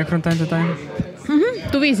 You go back from time to time?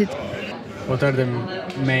 To visit. What are the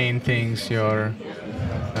main things your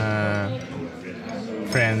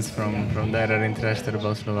friends from there are interested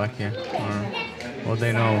about Slovakia, or what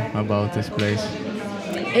they know about this place?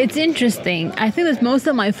 It's interesting. I think that most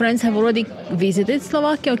of my friends have already visited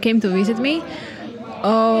Slovakia or came to visit me.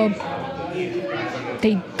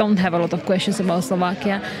 They don't have a lot of questions about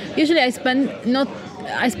Slovakia. Usually I spend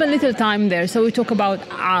little time there, so we talk about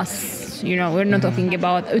us. We're not talking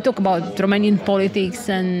about. We talk about Romanian politics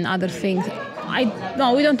and other things.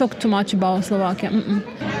 No, we don't talk too much about Slovakia.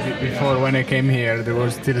 Before, when I came here, there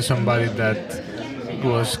was still somebody that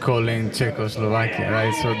was calling Czechoslovakia,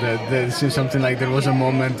 right? So there's something like there was a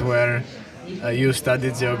moment where you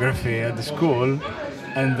studied geography at the school,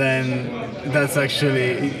 and then that's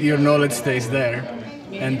actually your knowledge stays there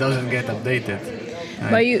and doesn't get updated.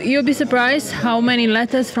 Right? But you'll be surprised how many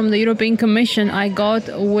letters from the European Commission I got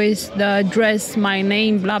with the address, my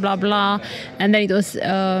name, blah blah blah, and then it was.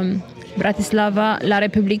 Bratislava, La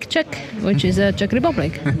Republique Czech, which is a Czech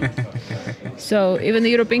Republic. So even the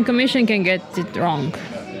European Commission can get it wrong.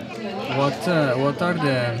 What are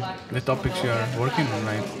the topics you are working on,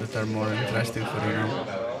 right, that are more interesting for you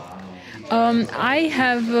now? I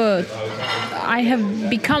have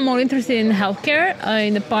become more interested in healthcare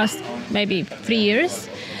in the past maybe 3 years.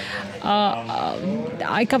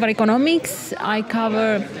 I cover economics, I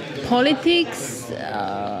cover politics,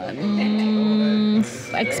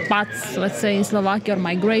 expats, let's say in Slovakia, or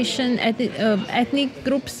migration, ethnic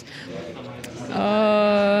groups.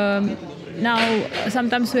 Now,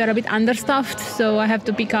 sometimes we are a bit understaffed, so I have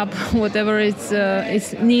to pick up whatever is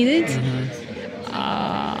needed.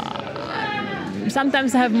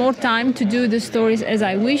 Sometimes I have more time to do the stories as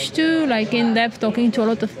I wish to, like in depth, talking to a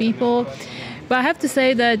lot of people. But I have to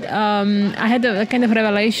say that I had a kind of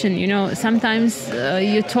revelation. Sometimes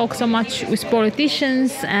you talk so much with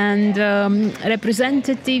politicians and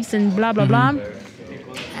representatives and blah blah blah,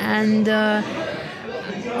 and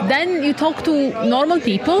then you talk to normal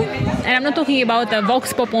people, and I'm not talking about a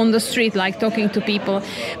vox pop on the street, like talking to people,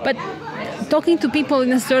 but talking to people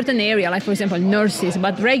in a certain area, like for example nurses,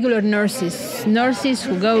 but regular nurses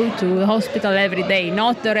who go to the hospital every day,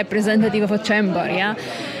 not the representative of a chamber, yeah,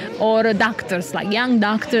 or doctors, like young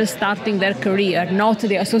doctors starting their career, not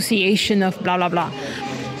the association of blah blah blah.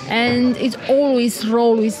 And it's always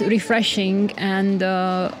refreshing, and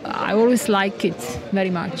I always like it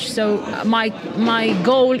very much. So my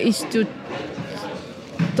goal is to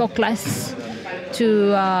talk less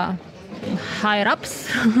to higher ups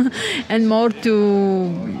and more to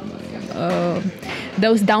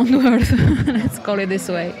those down to earth. Let's call it this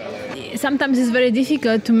way. Sometimes it's very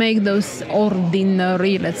difficult to make those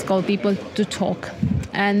ordinary, let's call people, to talk,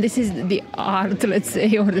 and this is the art, let's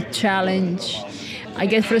say, or the challenge. I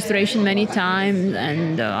get frustration many times,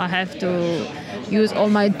 and I have to use all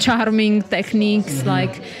my charming techniques.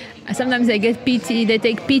 Like sometimes they get pity, they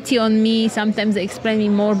take pity on me. Sometimes they explain me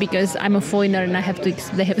more because I'm a foreigner and I have to.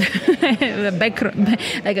 They have a background,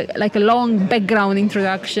 like a long background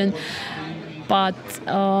introduction. But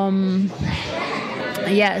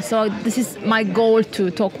yeah, so this is my goal, to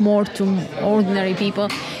talk more to ordinary people,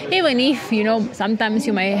 even if sometimes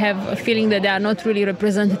you may have a feeling that they are not really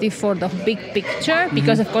representative for the big picture,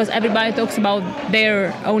 because of course everybody talks about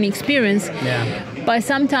their own experience. Yeah. But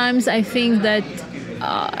sometimes I think that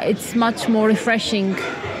it's much more refreshing,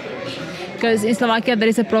 because in Slovakia there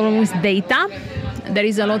is a problem with data. There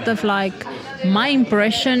is a lot of like my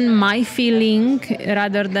impression, my feeling,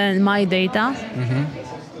 rather than my data.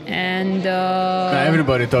 And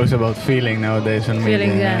everybody talks about feeling nowadays on feeling,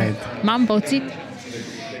 media, right? Mám pocit.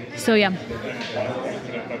 So yeah.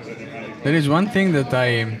 There is one thing that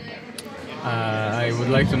I would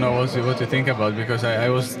like to know also what you think about, because I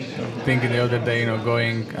was thinking the other day,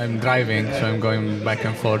 I'm driving, so I'm going back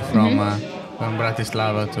and forth from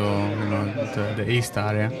Bratislava to the east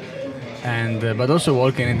area, and but also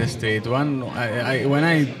walking in the state.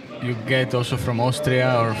 You get also from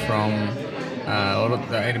Austria or from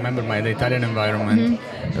I remember the Italian environment.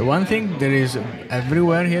 The one thing there is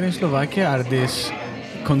everywhere here in Slovakia are these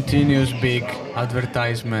continuous big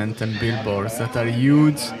advertisement and billboards that are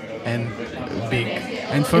huge and big.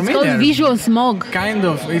 And for me, it's called visual smog. Kind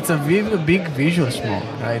of, it's a big visual smog,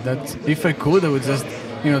 right? That if I could, I would just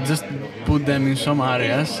put them in some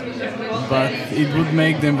areas, but it would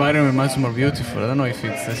make the environment much more beautiful. I don't know if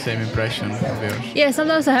it's the same impression of yours. Yeah,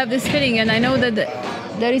 sometimes I have this feeling, and I know that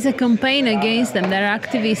there is a campaign against them. There are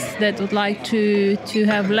activists that would like to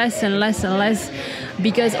have less and less and less,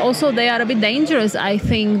 because also they are a bit dangerous. I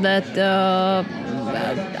think that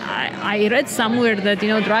I read somewhere that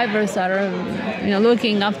drivers are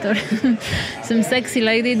looking after some sexy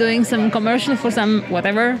lady doing some commercial for some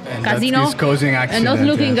whatever and casino, that is causing accident, and not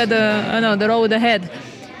looking yes. at the road ahead.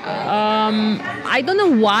 I don't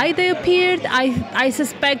know why they appeared. I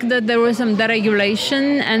suspect that there was some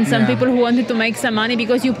deregulation and some people who wanted to make some money,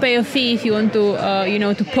 because you pay a fee if you want to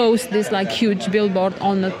to post this like huge billboard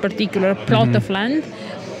on a particular plot of land.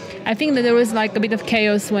 I think that there was like a bit of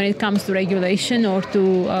chaos when it comes to regulation or to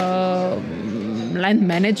land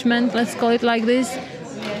management, let's call it like this.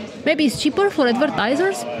 Maybe it's cheaper for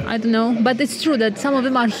advertisers, I don't know. But it's true that some of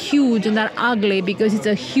them are huge and are ugly, because it's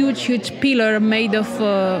a huge pillar made of,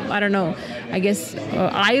 I don't know, I guess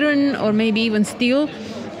iron or maybe even steel.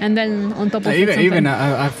 And then on top of it, even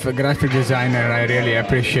as a graphic designer, I really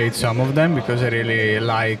appreciate some of them, because I really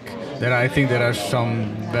like. I think there are some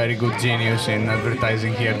very good genius in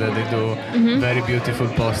advertising here that they do very beautiful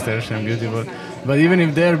posters and beautiful. But even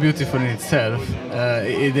if they're beautiful in itself,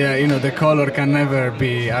 the color can never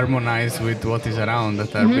be harmonized with what is around,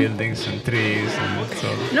 that are buildings and trees and so.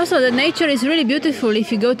 And also, the nature is really beautiful.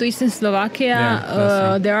 If you go to Eastern Slovakia,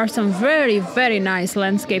 there are some very, very nice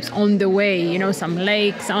landscapes on the way. Some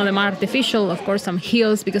lakes, some of them are artificial, of course, some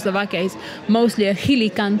hills, because Slovakia is mostly a hilly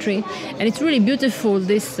country, and it's really beautiful.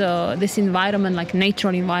 This environment, like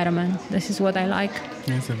natural environment. This is what I like.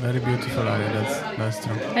 It's a very beautiful area. That's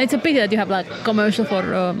true. And it's a pity that you have like commercial for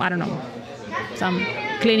I don't know, some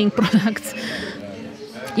cleaning products.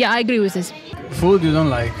 Yeah, I agree with this. Food you don't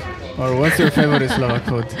like, or what's your favorite Slovak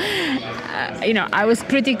food? I was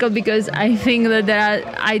critical because I think that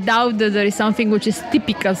I doubt that there is something which is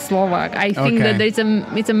typical Slovak. I think that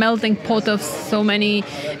it's a melting pot of so many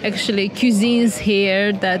actually cuisines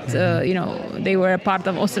here that they were a part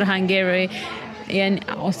of Austro-Hungary and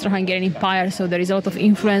Austro-Hungarian Empire. So there is a lot of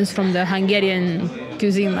influence from the Hungarian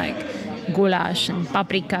cuisine, like goulash and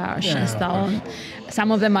paprikash and so on.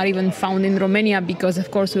 Some of them are even found in Romania because,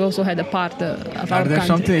 of course, we also had a part of our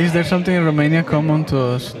country. Is there something in Romania common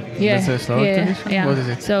to let's say Slovak tradition? Yeah. What is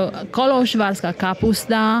it? So koložvárska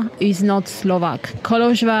kapusta is not Slovak.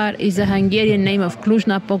 Koložvár is a Hungarian name of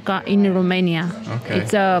Cluj-Napoca in Romania. Okay.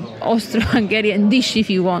 It's a Austro-Hungarian dish if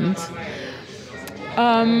you want.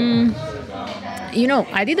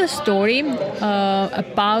 I did a story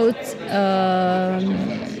about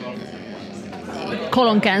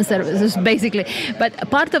colon cancer, basically. But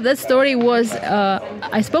part of that story was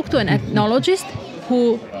I spoke to an ethnologist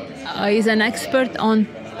who is an expert on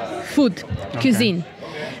food, cuisine.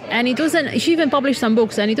 And she even published some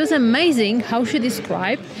books. And it was amazing how she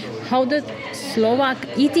described how the Slovak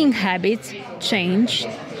eating habits changed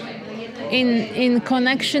in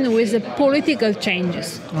connection with the political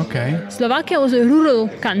changes. Okay. Slovakia was a rural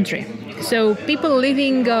country. So people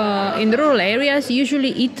living in rural areas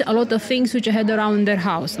usually eat a lot of things which are had around their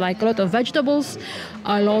house, like a lot of vegetables,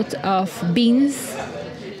 a lot of beans,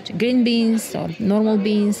 green beans or normal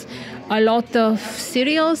beans, a lot of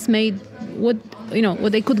cereals made what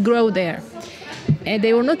they could grow there. And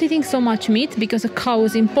they were not eating so much meat because a cow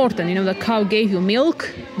is important. The cow gave you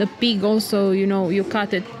milk. The pig also, you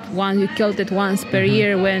cut it once, you killed it once per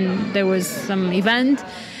year when there was some event.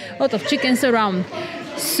 A lot of chickens around.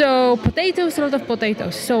 So potatoes, a lot of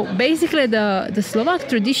potatoes. So basically the Slovak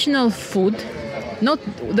traditional food, not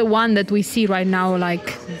the one that we see right now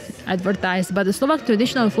like advertised, but the Slovak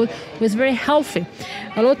traditional food was very healthy.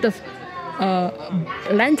 A lot of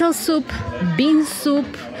lentil soup, bean soup,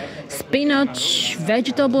 spinach,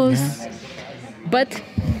 vegetables. Yeah. But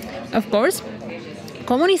of course,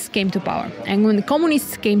 communists came to power. And when the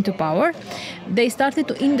communists came to power, they started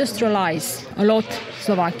to industrialize a lot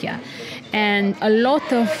Slovakia. And a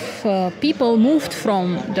lot of people moved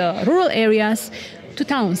from the rural areas to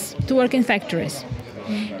towns to work in factories.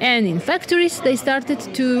 And in factories, they started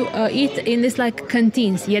to eat in this like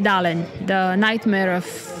canteens, jedalen, the nightmare of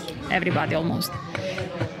everybody almost.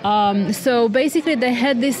 So basically, they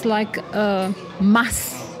had this like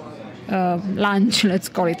mass lunch, let's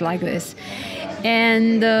call it like this.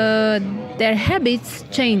 And their habits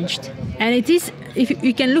changed. And it is, if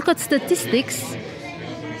you can look at statistics,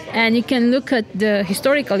 and you can look at the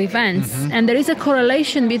historical events, and there is a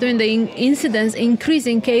correlation between the incidence,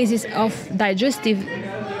 increasing cases of digestive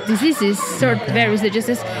diseases, various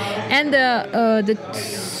diseases, and the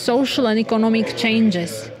social and economic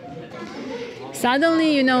changes.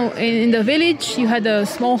 Suddenly, in the village, you had a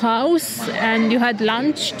small house and you had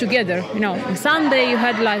lunch together. On Sunday, you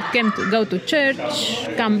had go to church,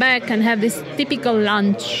 come back and have this typical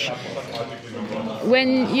lunch.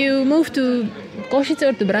 When you move to Košice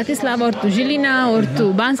or to Bratislava or to Žilina or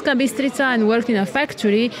to Banská Bystrica and worked in a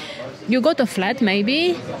factory, you got a flat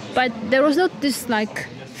maybe, but there was not this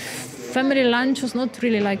family lunch was not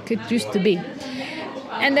really like it used to be.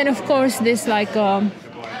 And then of course this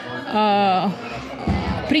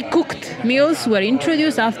pre-cooked meals were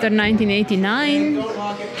introduced after 1989,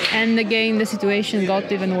 and again the situation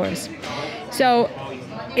got even worse. So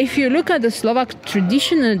if you look at the Slovak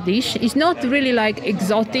traditional dish, it's not really like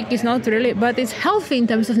exotic, it's not really, but it's healthy in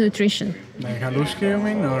terms of nutrition. Like halušky, you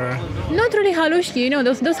mean, or? Not really halušky,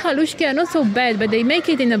 those halušky are not so bad, but they make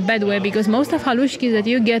it in a bad way because most of halušky that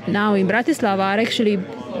you get now in Bratislava are actually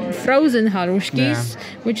frozen haluškis,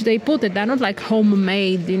 which they put it, they're not like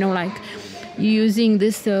homemade, like using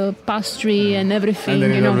this pastry and everything.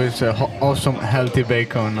 And then always awesome healthy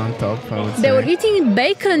bacon on top, I would say. They were eating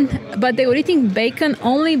bacon, but they were eating bacon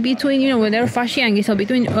only between, when they were fasciangi, so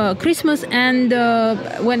between Christmas and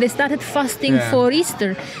when they started fasting for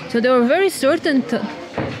Easter. So there were very certain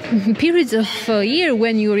periods of year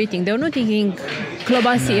when you were eating. They were not eating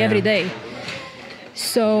klobasi every day.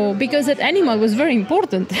 So, because that animal was very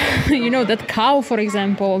important, that cow, for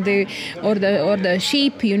example, or the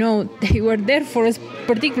sheep, they were there for a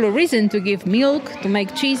particular reason, to give milk, to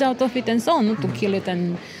make cheese out of it, and so on, not to kill it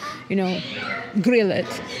and, grill it.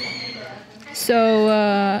 So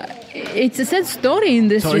it's a sad story in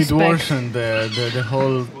this respect. So it worsened the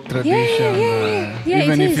whole tradition,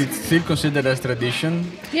 even if it's still considered as tradition,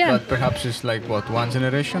 but perhaps it's like one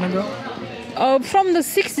generation ago. From the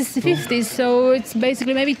 60s to 50s, so it's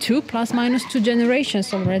basically maybe two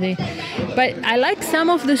generations already. But I like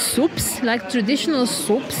some of the soups, like traditional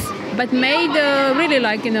soups, but made really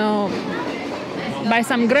by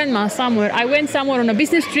some grandma somewhere. I went somewhere on a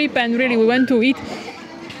business trip and really we went to eat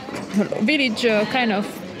village kind of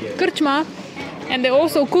krčma, and they're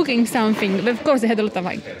also cooking something. But of course, they had a lot of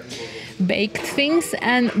baked things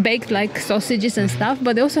and baked like sausages and stuff,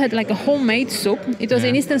 but they also had like a homemade soup. It was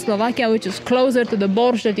in Eastern Slovakia, which is closer to the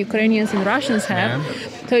borscht that Ukrainians and Russians have.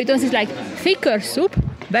 So it was this like thicker soup,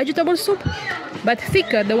 vegetable soup, but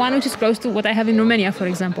thicker, the one which is close to what I have in Romania, for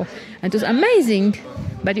example. And it was amazing,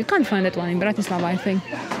 but you can't find that one in Bratislava, I think.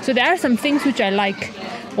 So there are some things which I like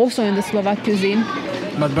also in the Slovak cuisine.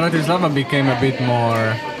 But Bratislava became a bit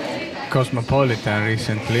more cosmopolitan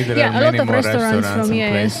recently. There are many more restaurants and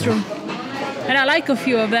places. It's true. And I like a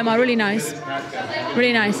few of them, are really nice.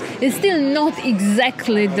 Really nice. It's still not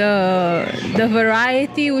exactly the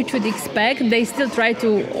variety which would expect. They still try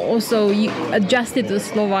to also adjust it to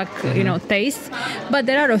Slovak, taste. But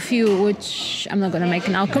there are a few which I'm not going to make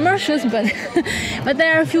now commercials, but but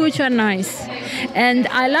there are a few which are nice. And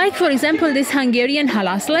I like, for example, this Hungarian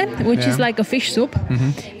halasle, which is like a fish soup.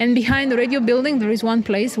 And behind the radio building, there is one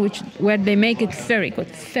place where they make it very good,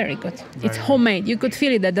 very good. It's homemade. You could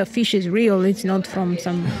feel it that the fish is real. It's not from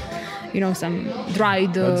some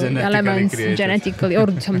dried elements genetically,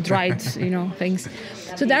 or some dried, things.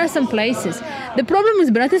 So there are some places. The problem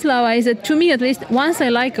with Bratislava is that, to me at least, once I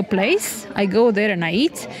like a place, I go there and I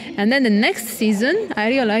eat, and then the next season I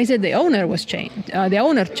realize that the owner was changed,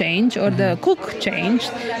 or the cook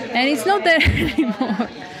changed, and it's not there anymore.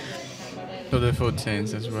 So the food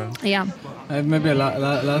changed as well. Yeah. Maybe a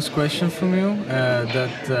last question from you.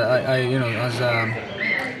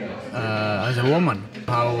 As a woman,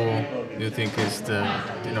 how do you think is the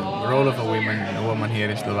role of a woman here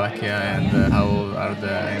in Slovakia, and how are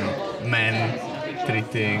the men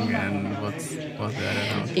treating, and what's the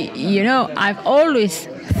I've always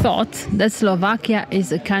thought that Slovakia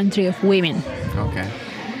is a country of women. Okay.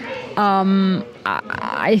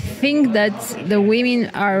 I think that the women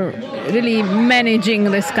are really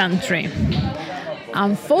managing this country.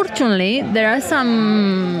 Unfortunately, there are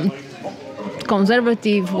some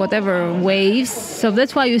conservative waves, so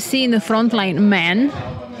that's why you see in the frontline men,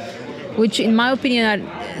 which in my opinion are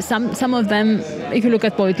some of them, if you look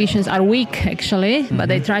at politicians, are weak actually, but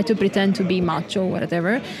they try to pretend to be macho or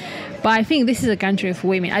whatever. But I think this is a country of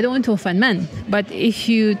women. I don't want to offend men, but if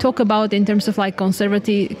you talk about in terms of like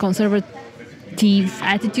conservative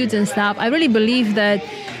attitudes and stuff, I really believe that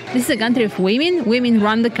this is a country of women. Women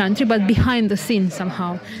run the country, but behind the scenes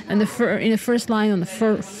somehow. And in the first line, on the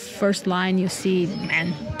first line, you see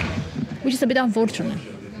men, which is a bit unfortunate.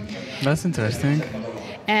 That's interesting.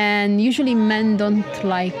 And usually men don't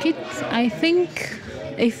like it, I think,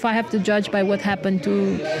 if I have to judge by what happened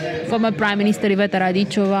to former Prime Minister Iveta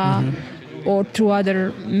Radičová or through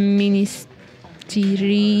other ministers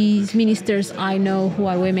I know who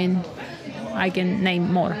are women. I can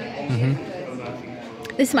name more.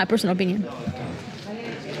 This is my personal opinion.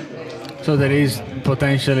 So there is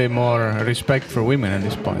potentially more respect for women at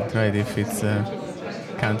this point, right? If it's a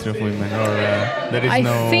country of women, or there is I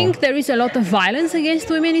think there is a lot of violence against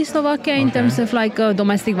women in Slovakia in terms of like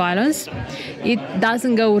domestic violence. It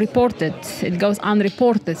doesn't go reported; it goes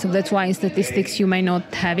unreported. So that's why in statistics you may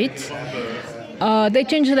not have it. They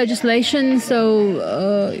changed the legislation, so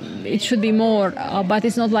it should be more, but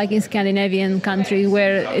it's not like in Scandinavian countries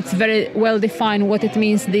where it's very well defined what it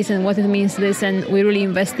means this and what it means this, and we really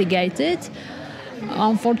investigate it.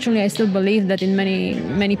 Unfortunately, I still believe that in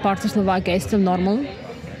many parts of Slovakia it's still normal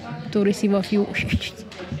to receive a few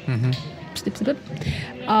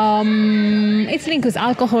it's linked with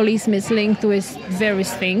alcoholism, it's linked with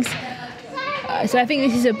various things. So I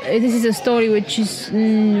think this is a story which is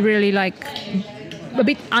really like a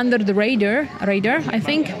bit under the radar. I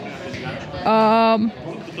think.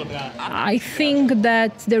 I think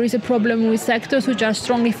that there is a problem with sectors which are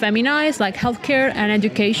strongly feminized, like healthcare and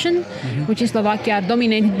education, which in Slovakia are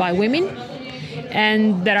dominated by women.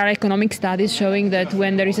 And there are economic studies showing that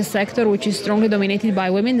when there is a sector which is strongly dominated by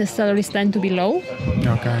women, the salaries tend to be low.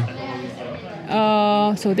 Okay.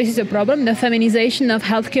 So this is a problem. The feminization of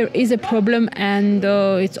healthcare is a problem, and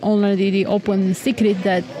it's already the open secret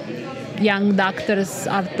that young doctors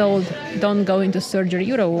are told, don't go into surgery,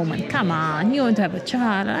 you're a woman, come on, you want to have a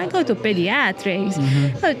child, I go to pediatrics,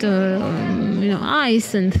 go to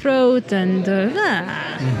eyes and throat, and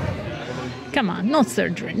come on, not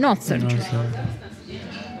surgery.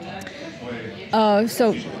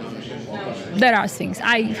 So there are things.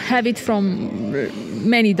 I have it from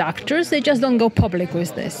many doctors. They just don't go public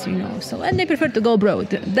with this, So, and they prefer to go abroad.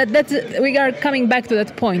 That's we are coming back to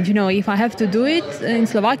that point. If I have to do it in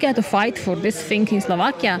Slovakia to fight for this thing in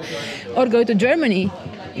Slovakia, or go to Germany,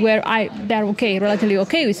 where they're relatively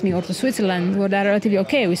okay with me, or to Switzerland, where they're relatively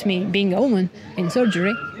okay with me being a woman in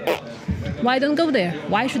surgery, why don't go there?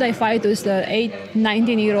 Why should I fight with the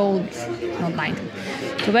 19-year-old, not 19,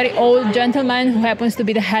 a very old gentleman who happens to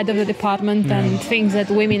be the head of the department and thinks that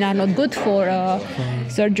women are not good for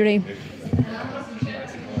surgery.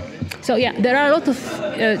 So yeah, there are a lot of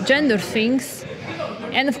gender things.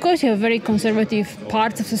 And of course, you have very conservative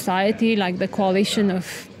parts of society, like the coalition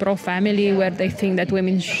of pro-family, where they think that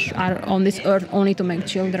women are on this earth only to make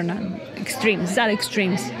children. And extremes, these are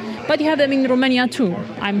extremes. But you have them in Romania too.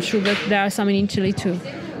 I'm sure that there are some in Italy too.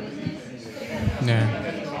 Yeah.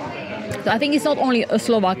 So I think it's not only a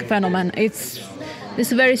Slovak phenomenon. It's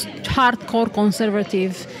this very hardcore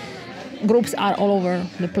conservative groups are all over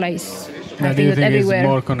the place. Now, do you think it's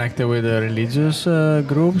more connected with the religious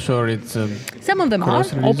groups, or it's some of them are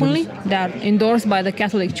openly. They are endorsed by the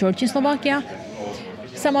Catholic Church in Slovakia.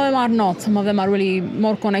 Some of them are not. Some of them are really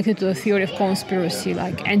more connected to the theory of conspiracy,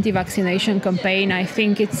 like anti-vaccination campaign. I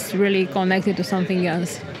think it's really connected to something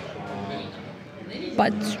else.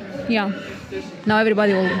 But yeah, now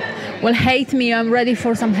everybody will hate me. I'm ready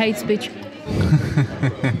for some hate speech.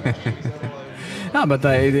 No, but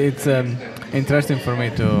it's interesting for me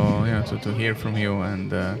to hear from you,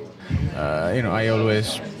 and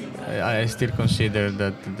I still consider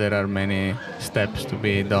that there are many steps to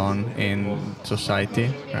be done in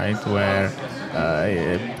society, right? Where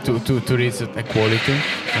to reach equality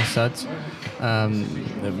and such.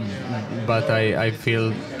 But I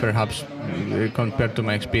feel perhaps compared to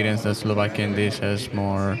my experience that Slovakia in this has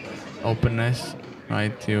more openness,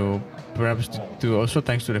 right? Perhaps also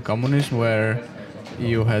thanks to the communism, where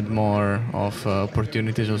you had more of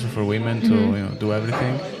opportunities also for women to do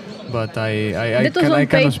everything. But I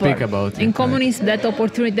cannot speak about it. In communism, that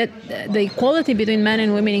opportunity, that the equality between men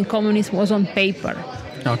and women in communism was on paper.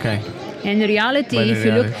 Okay. In reality, if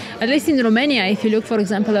you look, at least in Romania, if you look, for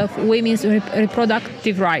example, of women's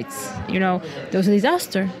reproductive rights, there was a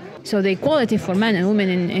disaster. So the equality for men and women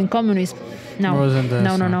in communism, no.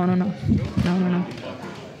 No.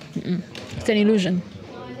 It's an illusion.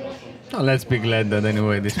 Oh, let's be glad that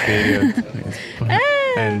anyway this period is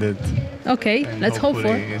ended. Okay, let's hope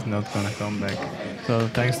for. It's not gonna come back. So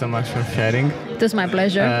thanks so much for sharing. It was my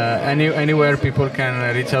pleasure. Anywhere people can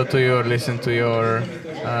reach out to you or listen to your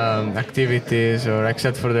activities, or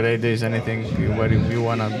except for the radio, is anything where you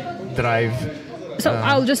wanna drive? So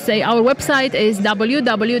I'll just say our website is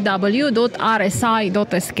www.rsi.sk,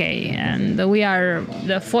 and we are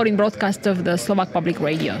the foreign broadcast of the Slovak Public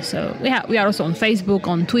Radio. So we are also on Facebook,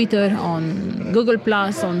 on Twitter, on Google+,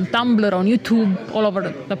 on Tumblr, on YouTube, all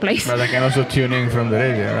over the place. But I can also tune in from the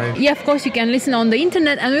radio, right? Yeah, of course you can listen on the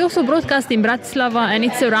internet, and we also broadcast in Bratislava and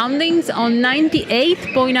its surroundings on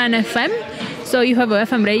 98.9 FM. So you have a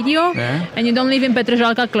FM radio, and you don't live in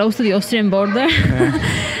Petržalka, close to the Austrian border.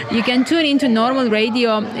 You can tune into normal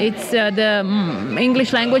radio. It's the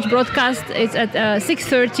English language broadcast. It's at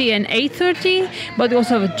 6:30 and 8:30. But we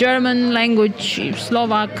also have a German language,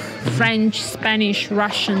 Slovak, French, Spanish,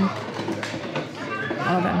 Russian.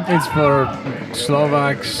 All of them. It's for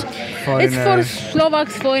Slovaks, foreigners. It's for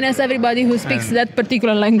Slovaks, foreigners, everybody who speaks that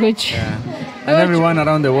particular language. Yeah. And everyone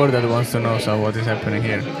around the world that wants to know what is happening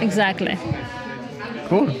here. Exactly.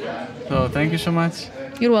 Cool. So thank you so much.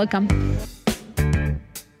 You're welcome.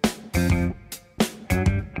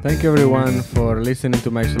 Thank you everyone for listening to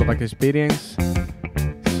my Slovak experience.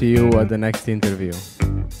 See you at the next interview.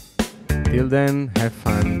 Till then, have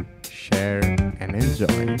fun, share and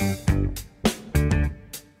enjoy.